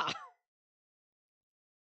 Yeah.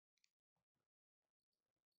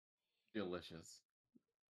 Delicious.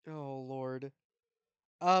 Oh lord.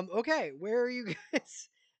 Okay, where are you guys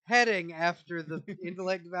heading after the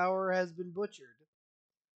intellect devourer has been butchered?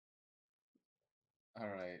 All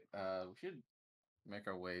right. We should make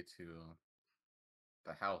our way to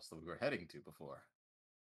the house that we were heading to before.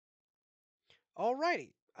 Alrighty.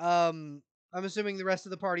 I'm assuming the rest of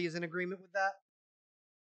the party is in agreement with that.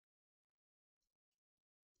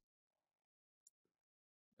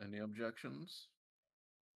 Any objections?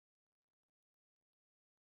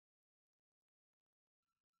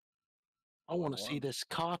 I want to Well, see this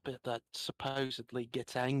carpet that supposedly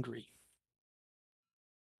gets angry.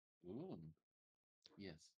 Ooh.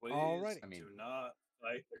 Yes. Please Alrighty. I mean, do not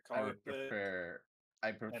fight the I would carpet. prefer.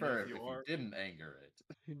 I prefer if if you you are- didn't anger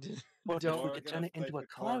it. What Don't- if we You're could gonna turn it fight into a the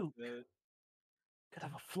cloak? carpet. Could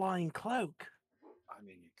have a flying cloak. I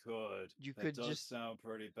mean, you could. You That could does just- sound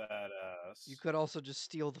pretty badass. You could also just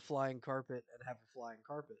steal the flying carpet and have a flying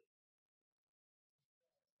carpet.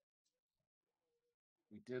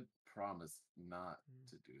 We did promise not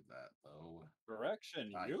to do that, though.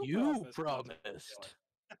 Correction, Ah, You promised not to do promised. it.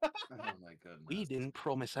 Oh my goodness. We didn't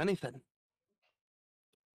promise anything.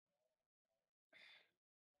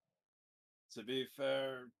 To be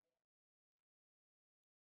fair,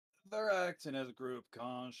 they're acting as group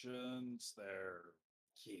conscience. They're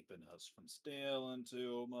keeping us from stealing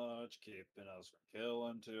too much, keeping us from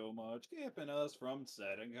killing too much, keeping us from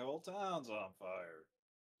setting whole towns on fire.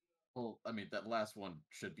 Well, I mean, that last one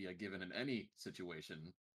should be a given in any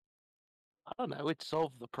situation. I don't know, it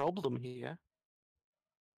solved the problem here.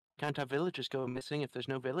 Can't have villagers go missing if there's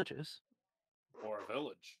no villagers. Or a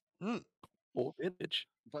village. Or village.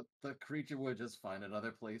 But the creature would just find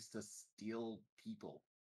another place to steal people.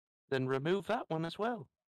 Then remove that one as well.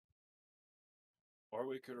 Or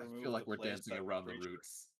we could I remove feel like the we're place dancing that around the creature-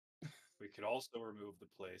 roots. We could also remove the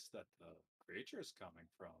place that the creature's coming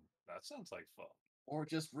from. That sounds like fun. Or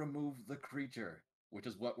just remove the creature, which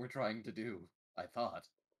is what we're trying to do, I thought.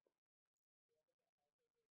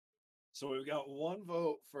 So we've got one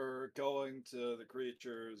vote for going to the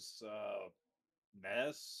creature's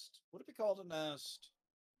nest. Would it be called a nest?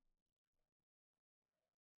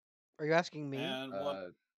 Are you asking me? And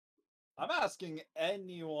one. I'm asking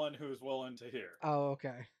anyone who's willing to hear. Oh,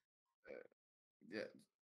 okay. Yeah,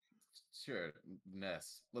 sure.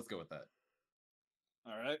 Ness. Let's go with that.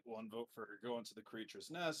 All right, one vote for going to the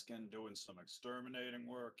creature's nest and doing some exterminating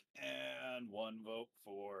work, and one vote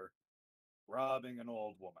for robbing an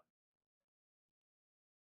old woman.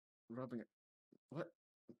 Rubbing it. What?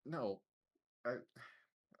 No. I.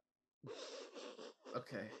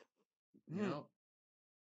 Okay. You Hmm. know.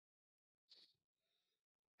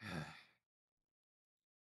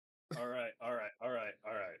 All right, all right, all right,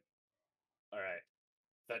 all right, all right.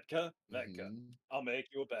 Vetka, Vetka, Mhm. I'll make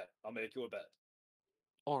you a bet. I'll make you a bet.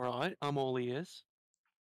 All right, I'm all ears.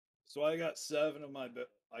 So I got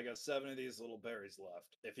I got 7 of these little berries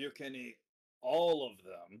left. If you can eat all of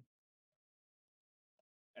them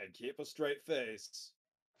and keep a straight face,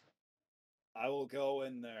 I will go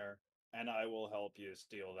in there and I will help you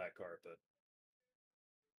steal that carpet.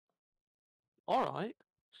 All right,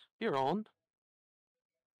 you're on.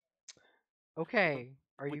 Okay.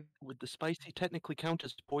 Are Would, you? would the spicy technically count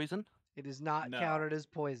as poison? It is not No. counted as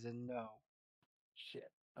poison. No.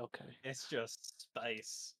 Shit. Okay. It's just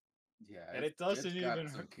spice. Yeah, And it doesn't it's got even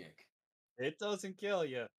some hurt. kick. It doesn't kill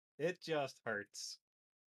you. It just hurts.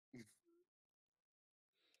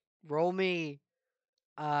 Roll me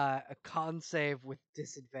a con save with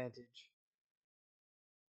disadvantage.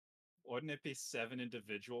 Wouldn't it be 7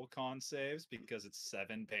 individual con saves because it's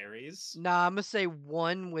 7 berries? Nah, I'm gonna say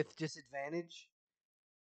 1 with disadvantage.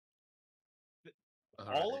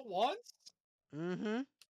 All at once? Mm-hmm.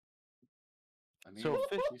 I mean, So you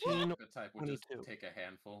think 15, the type would just 22. take a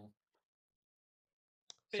handful.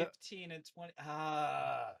 So 15 and 20.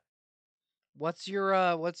 Ah. what's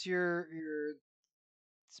your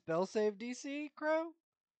spell save DC, Crow?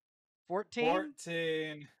 14?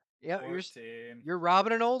 14. Yep, 14. you're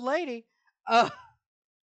robbing an old lady. Uh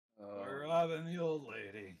We're Oh, robbing the old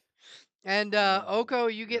lady. and no, Oko,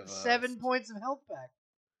 you give get us. 7 points of health back.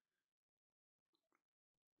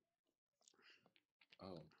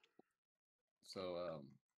 Oh, so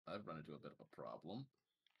I've run into a bit of a problem.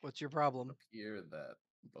 What's your It problem? would appear that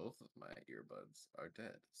both of my earbuds are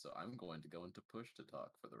dead, so I'm going to go into push to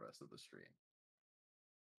talk for the rest of the stream.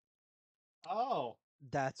 Oh.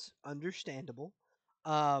 That's understandable.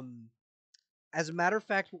 Um as a matter of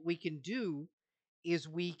fact, what we can do is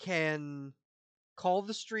we can call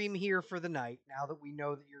the stream here for the night now that we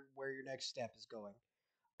know that you're where your next step is going.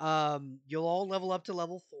 You'll all level up to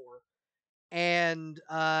level 4 and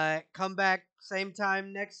come back same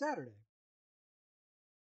time next Saturday.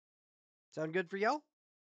 Sound good for y'all?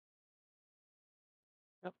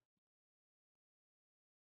 Yep.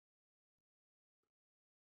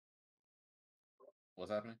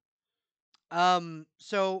 What's happening?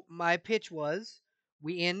 So my pitch was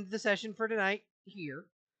we end the session for tonight here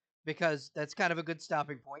because that's kind of a good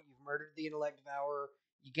stopping point. You've murdered the intellect devourer,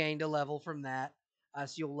 you gained a level from that,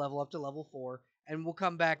 so you'll level up to level 4, and we'll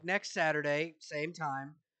come back next Saturday, same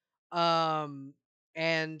time,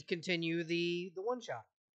 and continue the one shot.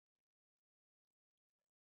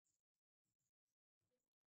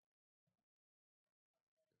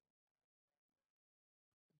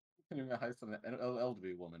 Heist on an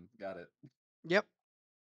elderly woman. Got it. Yep.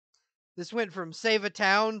 This went from save a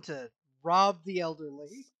town to rob the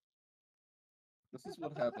elderly. This is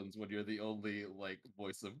what happens when you're the only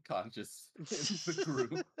voice of conscience in the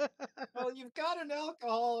group. Well, you've got an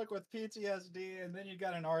alcoholic with PTSD, and then you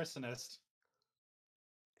got an arsonist.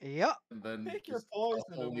 Yep. And then Pick your just poison,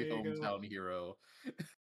 a holy amigo. hometown hero.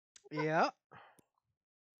 Yep.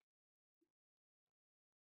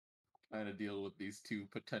 Trying to deal with these two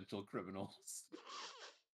potential criminals.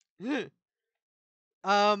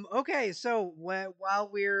 Okay, so while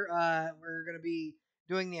we're gonna be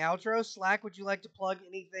doing the outro, Slack, would you like to plug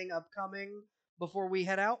anything upcoming before we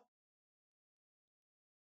head out?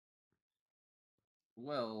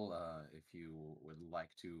 Well, if you would like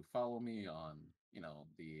to follow me on,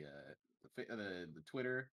 the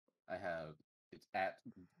Twitter, it's at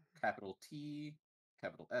capital T,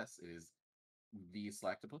 capital S. It is the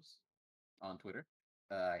Slacktopus on Twitter.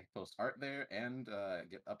 I post art there and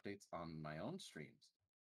get updates on my own streams,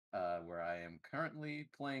 where I am currently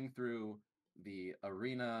playing through the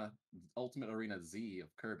Ultimate Arena Z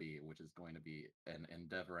of Kirby, which is going to be an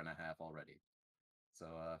endeavor and a half already. So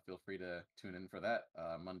feel free to tune in for that.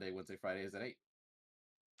 Monday, Wednesday, Fridays at 8.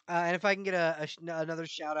 And if I can get another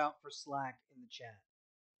shout out for Slack in the chat.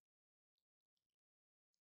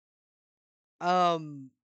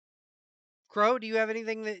 Um, Crow, do you have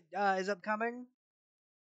anything that is upcoming?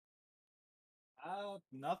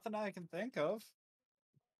 Nothing I can think of.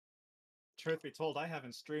 Truth be told, I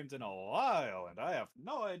haven't streamed in a while, and I have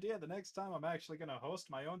no idea the next time I'm actually going to host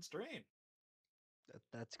my own stream.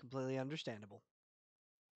 That's completely understandable.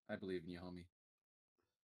 I believe in you, homie.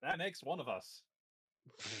 That makes one of us.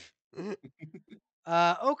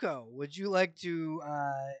 Oko, would you like to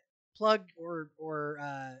plug or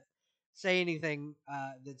say anything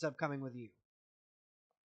that's upcoming with you?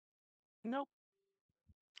 Nope.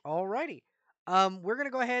 Alrighty. We're gonna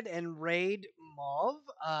go ahead and raid Mauve.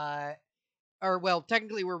 Or well,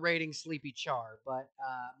 technically we're raiding Sleepy Char, but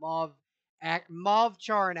Mauve,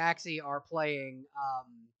 Char, and Axie are playing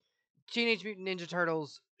Teenage Mutant Ninja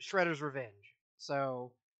Turtles: Shredder's Revenge.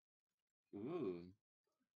 So, Ooh.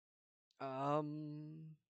 I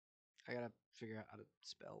gotta figure out how to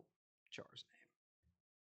spell Char's name.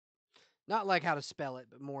 Not like how to spell it,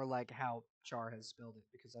 but more like how Char has spelled it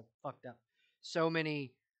because I've fucked up so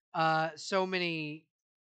many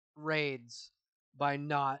raids by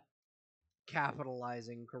not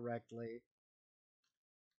capitalizing correctly.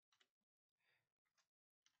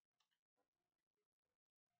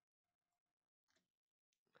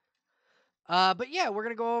 But yeah, we're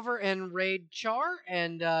gonna go over and raid Char,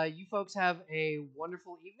 and you folks have a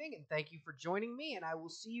wonderful evening, and thank you for joining me. And I will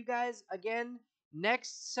see you guys again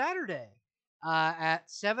next Saturday at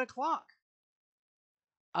 7 o'clock.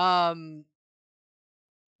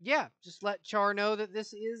 Yeah, just let Char know that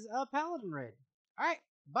this is a Paladin raid. All right,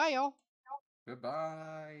 bye, y'all.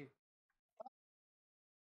 Goodbye.